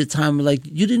used to be a time where like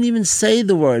you didn't even say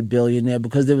the word billionaire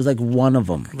because there was like one of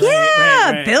them.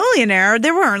 Right. Billionaire.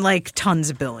 There weren't like tons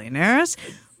of billionaires.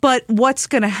 But what's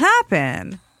going to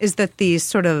happen is that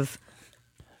these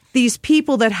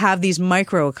people that have these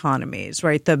microeconomies,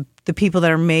 right? The people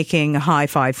that are making high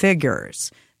five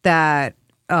figures that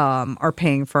are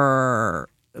paying for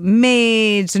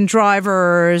maids and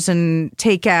drivers and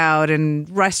takeout and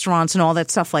restaurants and all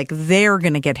that stuff, like they're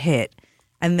going to get hit.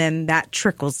 And then that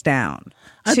trickles down.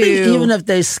 I think even if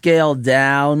they scale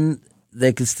down,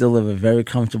 they could still live a very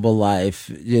comfortable life,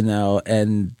 and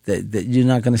you're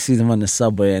not going to see them on the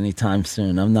subway anytime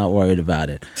soon. I'm not worried about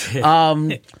it.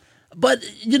 But,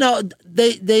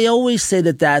 they always say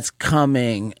that that's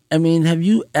coming. I mean, have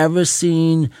you ever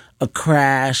seen a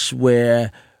crash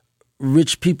where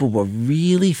rich people were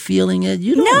really feeling it?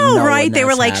 You don't know. Right? They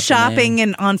were like happening.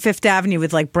 shopping on Fifth Avenue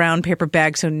with like brown paper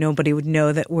bags so nobody would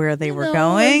know that where they were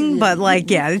going. But like,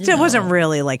 it wasn't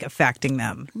really like affecting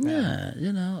them.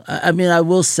 Yeah, I mean, I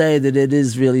will say that it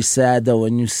is really sad though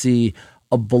when you see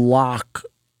a block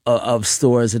of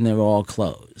stores and they're all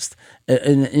closed.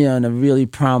 In a really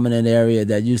prominent area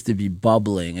that used to be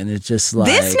bubbling, and it's just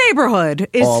like this neighborhood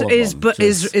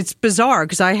it's bizarre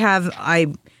because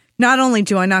not only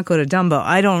do I not go to Dumbo,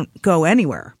 I don't go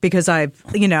anywhere because I've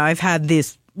had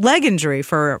this leg injury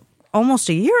for almost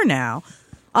a year now.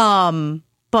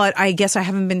 But I guess I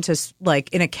haven't been to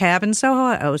like in a cab in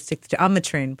Soho. I'm a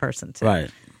trained person too.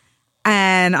 Right.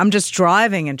 And I'm just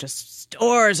driving and just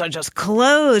stores are just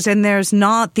closed and there's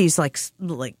not these like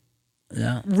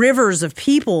rivers of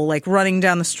people like running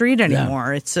down the street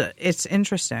anymore. Yeah. It's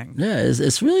interesting. Yeah,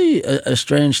 it's really a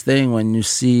strange thing when you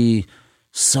see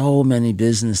so many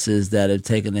businesses that have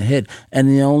taken a hit, and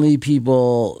the only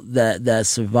people that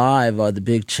survive are the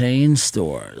big chain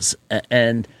stores,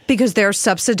 and because they're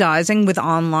subsidizing with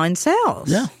online sales.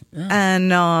 Yeah.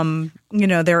 And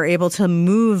they're able to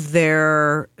move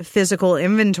their physical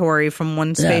inventory from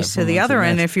one space to the other.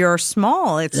 And if you're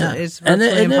small, it's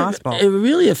virtually impossible. It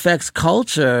really affects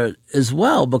culture as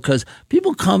well because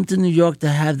people come to New York to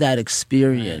have that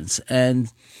experience, and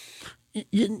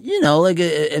like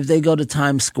if they go to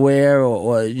Times Square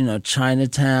or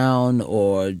Chinatown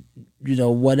or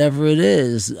whatever it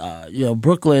is,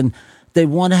 Brooklyn, they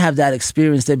want to have that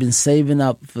experience. They've been saving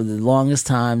up for the longest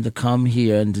time to come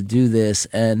here and to do this,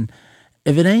 and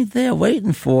if it ain't there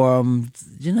waiting for them,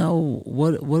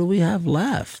 what do we have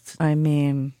left? I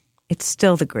mean, it's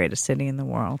still the greatest city in the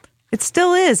world. It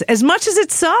still is. As much as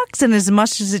it sucks and as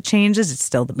much as it changes, it's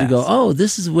still the best. You go, oh,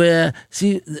 this is where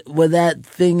that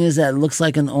thing is that looks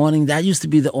like an awning. That used to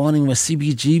be the awning where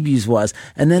CBGB's was.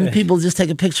 And then people just take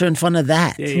a picture in front of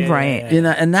that. Right.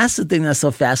 And that's the thing that's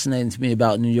so fascinating to me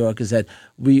about New York is that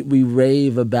we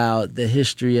rave about the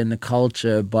history and the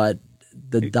culture, but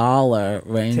the dollar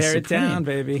reigns Tear it supreme. down,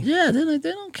 baby. Yeah, they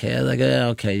don't care. Like,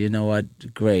 okay, you know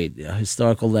what? Great. A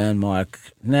historical landmark.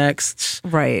 Next.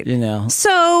 Right.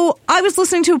 So I was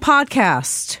listening to a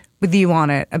podcast with you on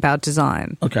it about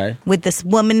design. Okay. With this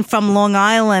woman from Long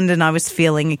Island, and I was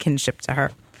feeling a kinship to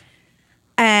her.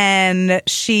 And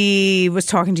she was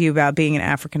talking to you about being an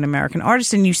African-American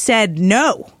artist, and you said,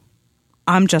 no,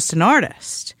 I'm just an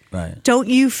artist. Right. Don't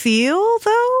you feel,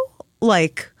 though,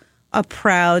 like a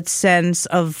proud sense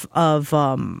of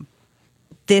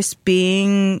this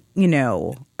being,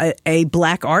 a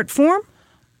black art form?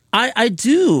 I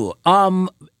do.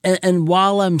 And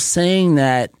while I'm saying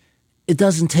that, it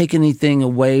doesn't take anything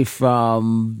away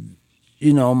from,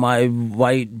 my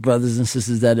white brothers and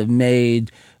sisters that have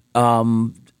made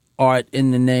art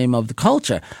in the name of the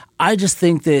culture. I just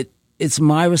think that it's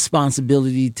my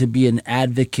responsibility to be an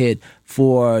advocate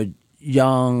for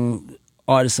young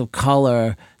artists of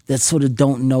color that sort of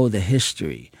don't know the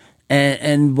history.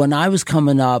 And when I was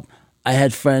coming up, I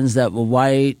had friends that were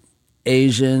white,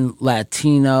 Asian,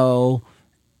 Latino,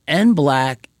 and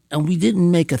black, and we didn't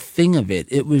make a thing of it.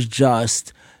 It was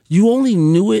just, you only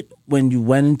knew it when you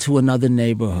went into another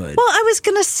neighborhood. Well, I was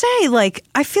gonna say, like,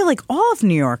 I feel like all of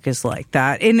New York is like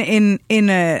that. In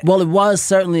a Well, it was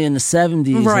certainly in the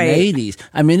 70s Right. and 80s.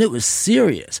 I mean, it was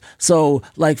serious. So,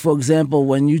 like, for example,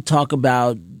 when you talk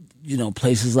about,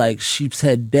 places like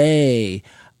Sheepshead Bay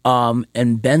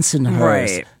and Bensonhurst,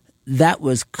 Right. that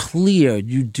was clear.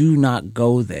 You do not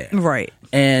go there. Right.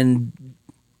 And,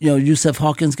 Yusuf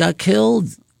Hawkins got killed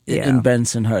in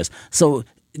Bensonhurst. So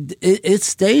it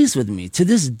stays with me to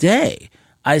this day.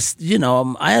 I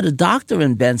had a doctor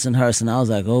in Bensonhurst, and I was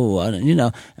like,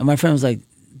 and my friend was like,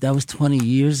 that was 20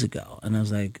 years ago. And I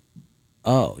was like,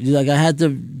 oh, I had to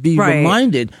be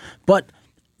reminded. But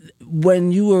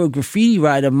when you were a graffiti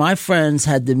writer, my friends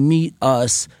had to meet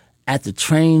us at the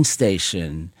train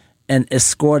station and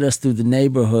escort us through the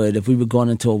neighborhood if we were going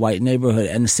into a white neighborhood.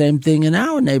 And the same thing in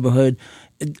our neighborhood.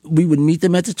 We would meet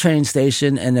them at the train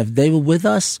station, and if they were with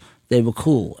us, they were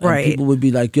cool. And Right. people would be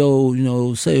like,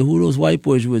 yo, say, who those white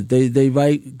boys with? They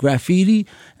write graffiti?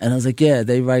 And I was like, yeah,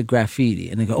 they write graffiti.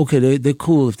 And they go, okay, they're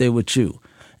cool if they're with you.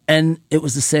 And it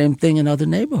was the same thing in other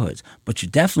neighborhoods. But you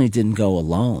definitely didn't go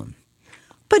alone.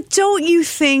 But don't you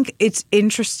think it's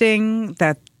interesting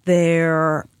that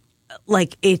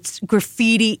it's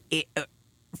graffiti?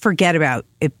 Forget about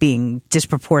it being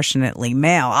disproportionately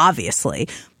male, obviously,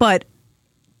 but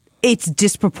it's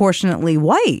disproportionately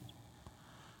white.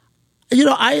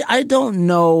 I don't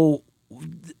know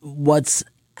what's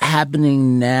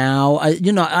happening now.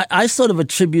 I sort of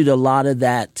attribute a lot of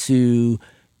that to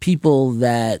people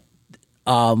that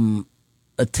are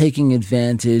taking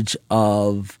advantage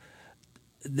of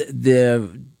their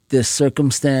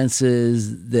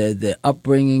circumstances, their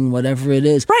upbringing, whatever it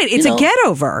is. Right, it's a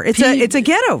get-over. It's a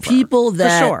get-over. People for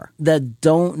sure. that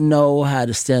don't know how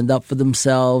to stand up for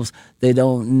themselves. They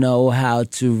don't know how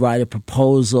to write a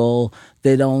proposal.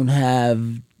 They don't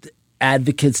have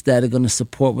advocates that are going to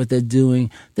support what they're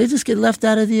doing. They just get left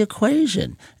out of the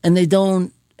equation, and they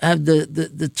don't have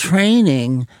the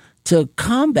training to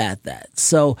combat that.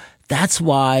 So that's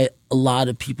why a lot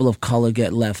of people of color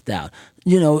get left out.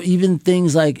 Even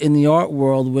things like in the art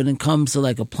world, when it comes to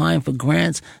like applying for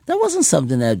grants, that wasn't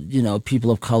something that, people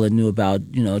of color knew about,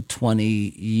 20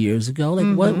 years ago.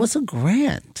 Like, what's a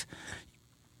grant?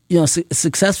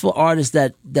 Successful artists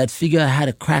that figure out how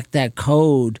to crack that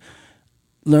code,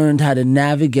 learned how to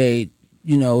navigate,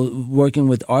 working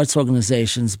with arts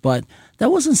organizations, but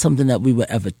that wasn't something that we were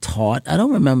ever taught. I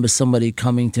don't remember somebody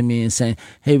coming to me and saying,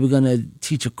 hey, we're going to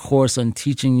teach a course on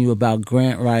teaching you about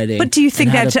grant writing. But do you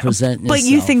think that's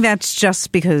you think that's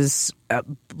just because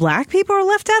black people are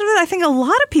left out of it? I think a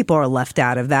lot of people are left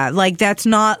out of that. Like, that's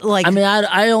not like, I mean,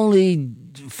 I only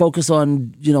focus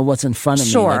on what's in front of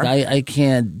me. Sure. Like, I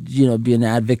can't be an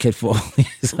advocate for all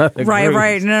these other right.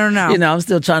 groups. No. I'm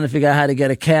still trying to figure out how to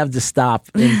get a cab to stop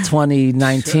in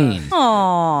 2019.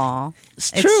 Aw.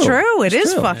 It's It's true. true. It It's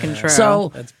is true. fucking true.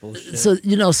 So That's bullshit. so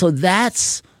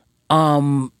that's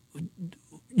what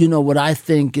I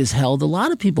think has held a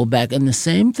lot of people back, and the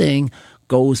same thing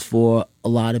goes for a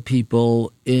lot of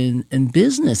people in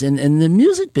business, in the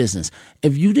music business.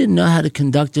 If you didn't know how to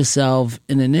conduct yourself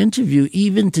in an interview,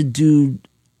 even to do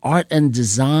art and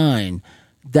design,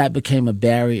 that became a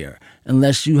barrier.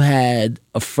 Unless you had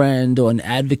a friend or an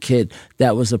advocate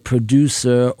that was a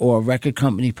producer or a record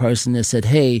company person that said,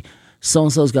 hey,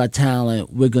 so-and-so's got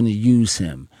talent, we're going to use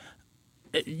him.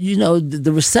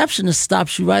 The receptionist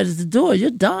stops you right at the door.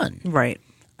 You're done. right.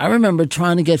 I remember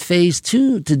trying to get Phase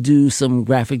 2 to do some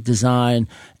graphic design,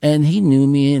 and he knew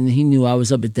me, and he knew I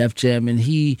was up at Def Jam, and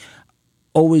he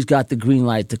always got the green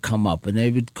light to come up. And they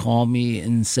would call me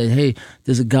and say, hey,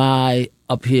 there's a guy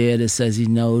up here that says he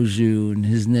knows you, and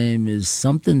his name is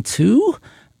something too.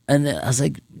 And I was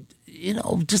like,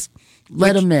 just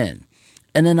let him in.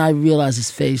 And then I realized it's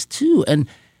Phase 2. And,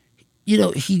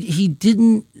 he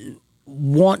didn't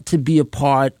want to be a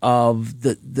part of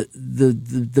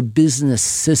the business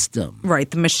system.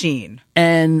 Right, the machine.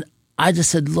 And I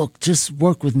just said, look, just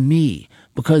work with me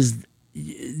because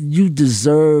you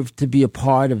deserve to be a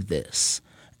part of this.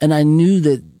 And I knew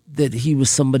that he was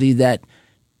somebody that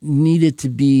needed to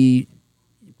be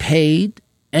paid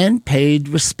and paid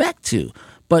respect to.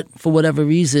 But for whatever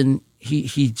reason,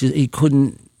 he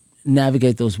couldn't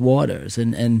navigate those waters.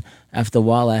 And after a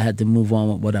while, I had to move on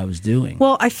with what I was doing.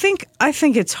 Well, I think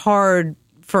it's hard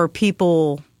for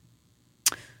people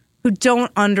who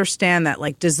don't understand that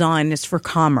like design is for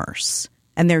commerce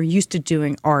and they're used to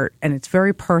doing art and it's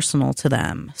very personal to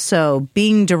them. So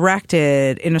being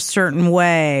directed in a certain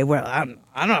way, well, I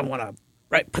don't want to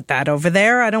put that over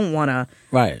there. I don't want to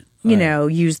Right.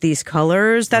 use these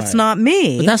colors. That's not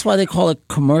me. But that's why they call it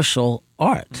commercial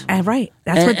art. Right.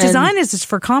 That's what design is. It's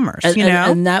for commerce, you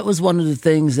know? And that was one of the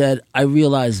things that I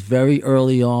realized very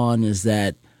early on is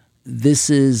that this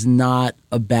is not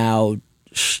about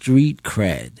street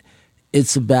cred.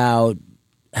 It's about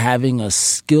having a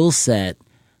skill set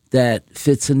that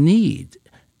fits a need.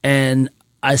 And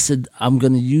I said, I'm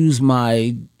going to use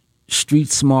my street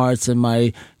smarts and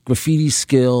my graffiti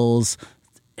skills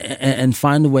and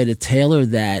find a way to tailor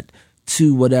that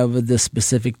to whatever the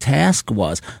specific task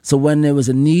was. So when there was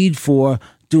a need for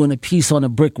doing a piece on a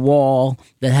brick wall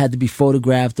that had to be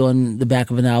photographed on the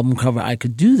back of an album cover, I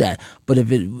could do that. But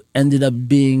if it ended up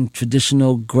being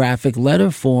traditional graphic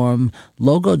letter form,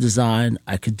 logo design,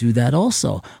 I could do that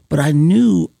also. But I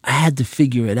knew I had to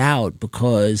figure it out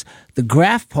because the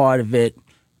graph part of it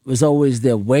was always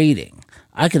there waiting.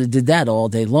 I could have did that all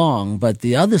day long, but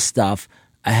the other stuff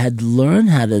I had to learn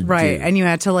how to do. Right, and you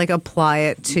had to like apply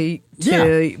it to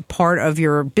part of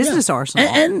your business arsenal.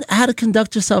 And how to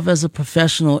conduct yourself as a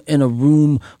professional in a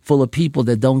room full of people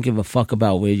that don't give a fuck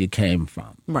about where you came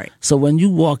from. Right. So when you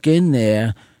walk in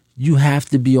there, you have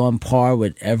to be on par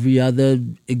with every other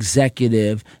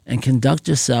executive and conduct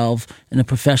yourself in a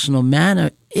professional manner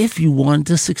if you want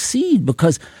to succeed,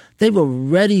 because they were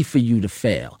ready for you to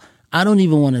fail. I don't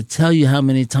even want to tell you how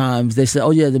many times they said,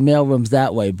 oh, yeah, the mailroom's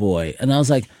that way, boy. And I was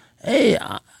like, hey,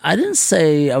 I didn't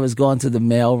say I was going to the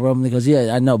mailroom. He goes,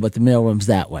 yeah, I know, but the mailroom's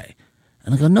that way.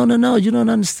 And I go, no, you don't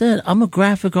understand. I'm a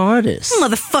graphic artist.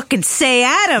 Motherfucking Cey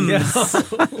Adams.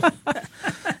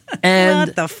 And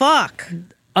what the fuck?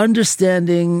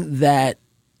 Understanding that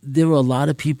there were a lot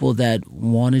of people that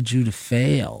wanted you to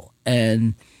fail.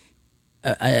 And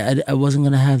I wasn't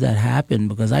going to have that happen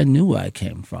because I knew where I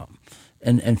came from.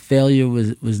 And failure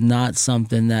was not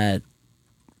something that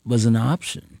was an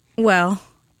option. Well,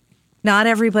 not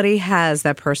everybody has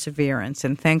that perseverance,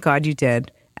 and thank God you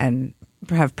did and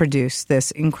have produced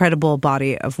this incredible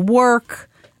body of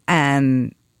work.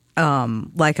 And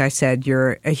like I said,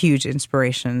 you're a huge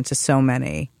inspiration to so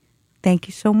many. Thank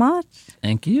you so much.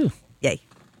 Thank you. Yay.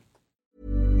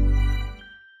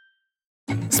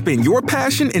 Spin your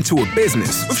passion into a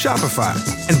business with Shopify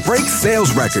and break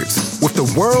sales records with the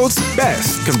world's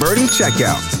best converting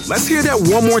checkout. Let's hear that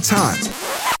one more time.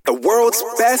 The world's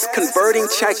best converting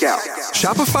checkout.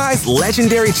 Shopify's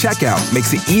legendary checkout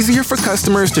makes it easier for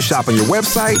customers to shop on your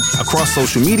website, across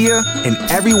social media, and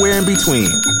everywhere in between.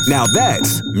 Now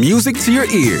that's music to your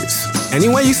ears. Any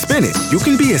way you spin it, you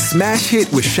can be a smash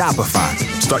hit with Shopify.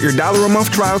 Start your $1 a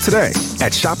month trial today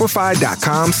at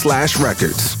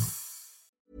shopify.com/records.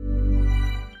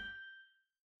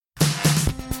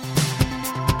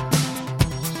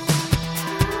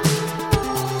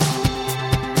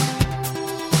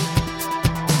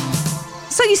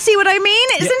 So you see what I mean?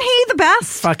 Isn't he the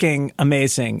best? Fucking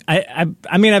amazing. I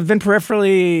mean, I've been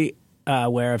peripherally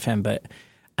aware of him, but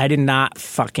I did not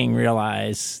fucking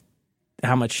realize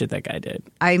how much shit that guy did.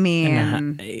 I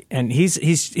mean, and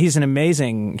he's an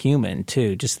amazing human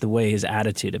too. Just the way his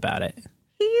attitude about it.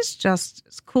 He's just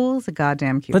as cool as a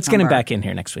goddamn cucumber. Let's get him back in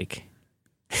here next week.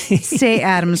 Cey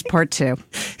Adams Part 2.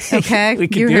 Okay, we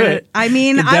can do it. I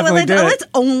mean,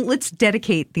 let's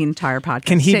dedicate the entire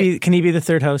podcast. Can he be the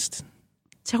third host?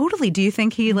 Totally. Do you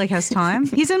think he has time?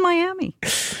 He's in Miami.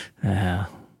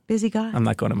 Busy guy. I'm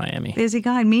not going to Miami. Busy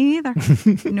guy. Me either.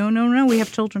 No. We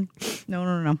have children.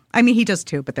 No. I mean, he does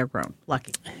too, but they're grown.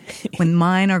 Lucky. When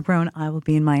mine are grown, I will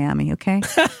be in Miami. Okay.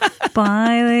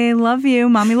 Bye. I love you.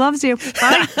 Mommy loves you.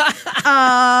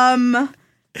 Bye.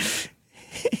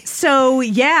 So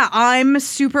yeah, I'm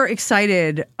super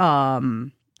excited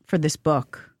for this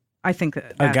book. I think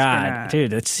that's dude,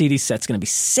 that CD set's gonna be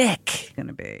sick. It's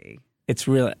gonna be. It's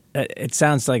real. It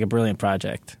sounds like a brilliant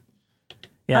project.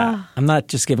 Yeah, I'm not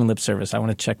just giving lip service. I want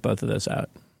to check both of those out.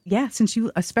 Yeah,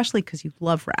 especially because you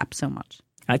love rap so much.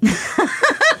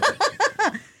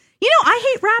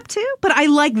 I hate rap too, but I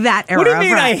like that era. What do you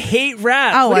mean? Rap. I hate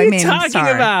rap. Oh, what are you talking I'm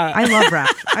sorry. about? I love rap.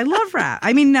 I love rap.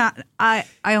 I mean, I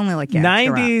only like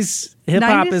 90s hip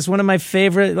hop is one of my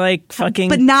favorite, fucking.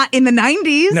 But not in the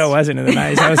 90s. No, it wasn't in the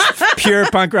 90s. That was pure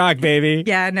punk rock, baby.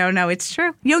 Yeah, no, it's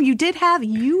true. You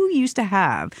used to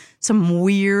have some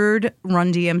weird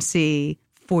Run DMC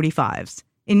 45s.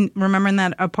 Remember in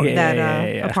that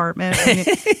apartment?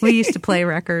 We used to play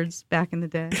records back in the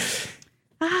day.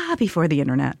 Before the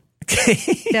internet.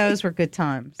 Those were good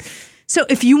times. So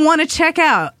if you want to check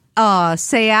out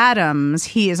Cey Adams,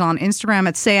 he is on Instagram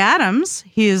at Cey Adams.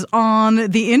 He is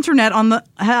on the internet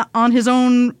on his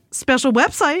own special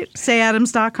website,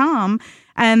 ceyadams.com.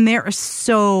 And there is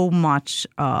so much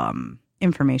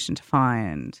information to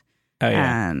find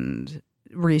and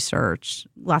research.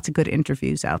 Lots of good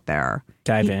interviews out there.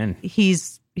 Dive in.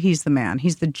 He's he's the man.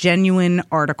 He's the genuine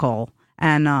article,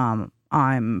 and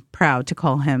I'm proud to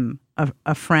call him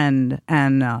a friend,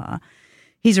 and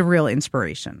he's a real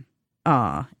inspiration.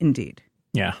 Indeed.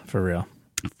 Yeah, for real.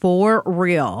 For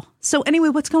real. So anyway,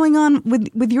 what's going on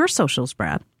with your socials,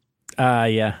 Brad?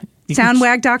 Yeah.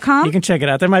 Soundwag.com? You can check it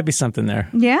out. There might be something there.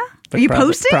 Yeah? Are you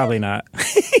posting? Probably not.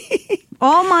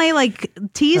 All my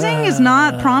teasing is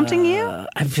not prompting you?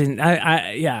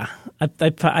 I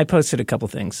posted a couple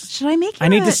things. Should I make you I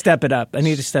need to step it up.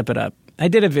 I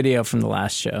did a video from the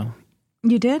last show.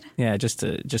 You did? Yeah, just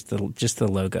the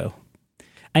logo.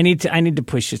 I need to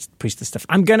push the stuff.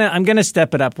 I'm gonna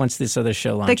step it up once this other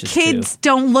show launches. The kids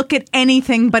don't look at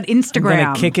anything but Instagram.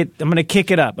 I'm gonna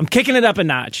kick it up. I'm kicking it up a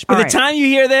notch. By the time you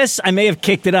hear this, I may have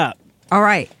kicked it up. All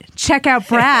right. Check out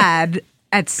Brad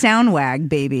at Soundwag,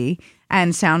 baby,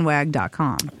 and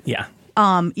soundwag.com. Yeah.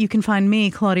 You can find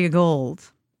me, Claudia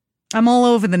Gold. I'm all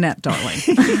over the net, darling.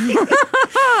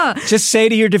 Just say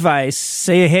to your device,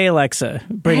 say, "Hey Alexa,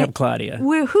 bring up Claudia."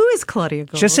 Who is Claudia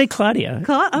Gold? Just say Claudia.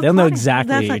 They'll know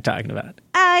exactly what you're talking about.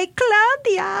 Hey,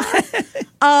 Claudia.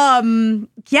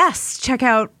 Yes, check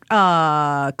out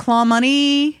Claw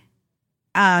Money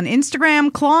on Instagram,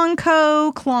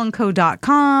 Clawco,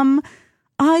 clawco.com.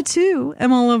 I too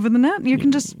am all over the net. You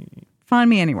can just find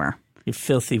me anywhere. You're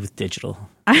filthy with digital.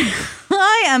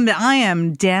 I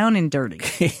am down and dirty,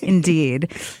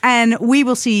 indeed. And we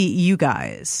will see you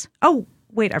guys. Oh,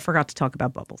 wait, I forgot to talk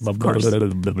about Bubbles. Of course.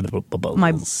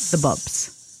 The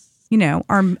Bubs. You know,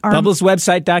 our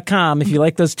Bubbleswebsite.com. If you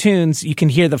like those tunes, you can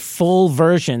hear the full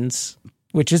versions,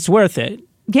 which is worth it.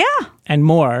 Yeah. And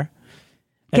more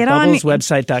at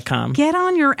bubbleswebsite.com. Get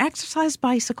on your exercise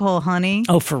bicycle, honey.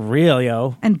 Oh, for real,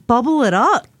 yo. And bubble it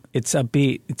up. It's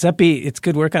upbeat. It's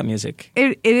good workout music.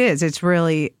 It is. It's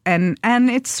really and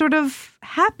it's sort of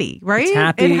happy, right? It's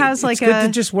happy. It has it's good to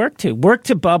just work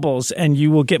to Bubbles, and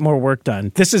you will get more work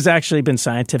done. This has actually been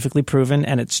scientifically proven,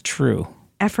 and it's true.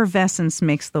 Effervescence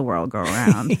makes the world go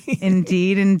around.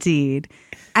 Indeed.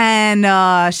 And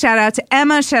shout out to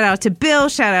Emma, shout out to Bill,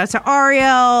 shout out to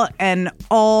Ariel, and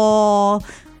all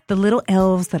the little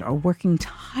elves that are working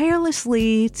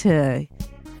tirelessly to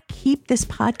keep this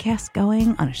podcast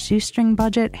going on a shoestring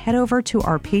budget. Head over to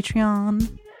our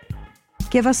Patreon.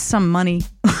 Give us some money.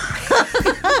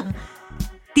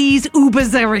 These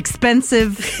Ubers are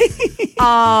expensive.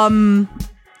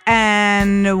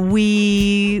 And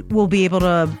we will be able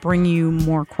to bring you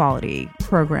more quality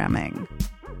programming.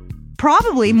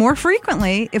 Probably more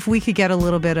frequently if we could get a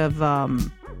little bit of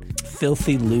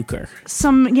filthy lucre.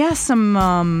 Some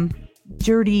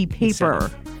dirty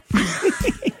paper.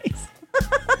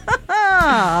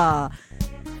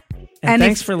 And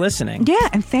thanks for listening. Yeah,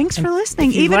 and thanks for listening.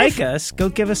 If you like us, go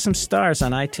give us some stars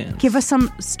on iTunes. Give us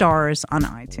some stars on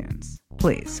iTunes,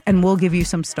 please. And we'll give you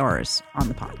some stars on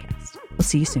the podcast. We'll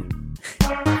see you soon.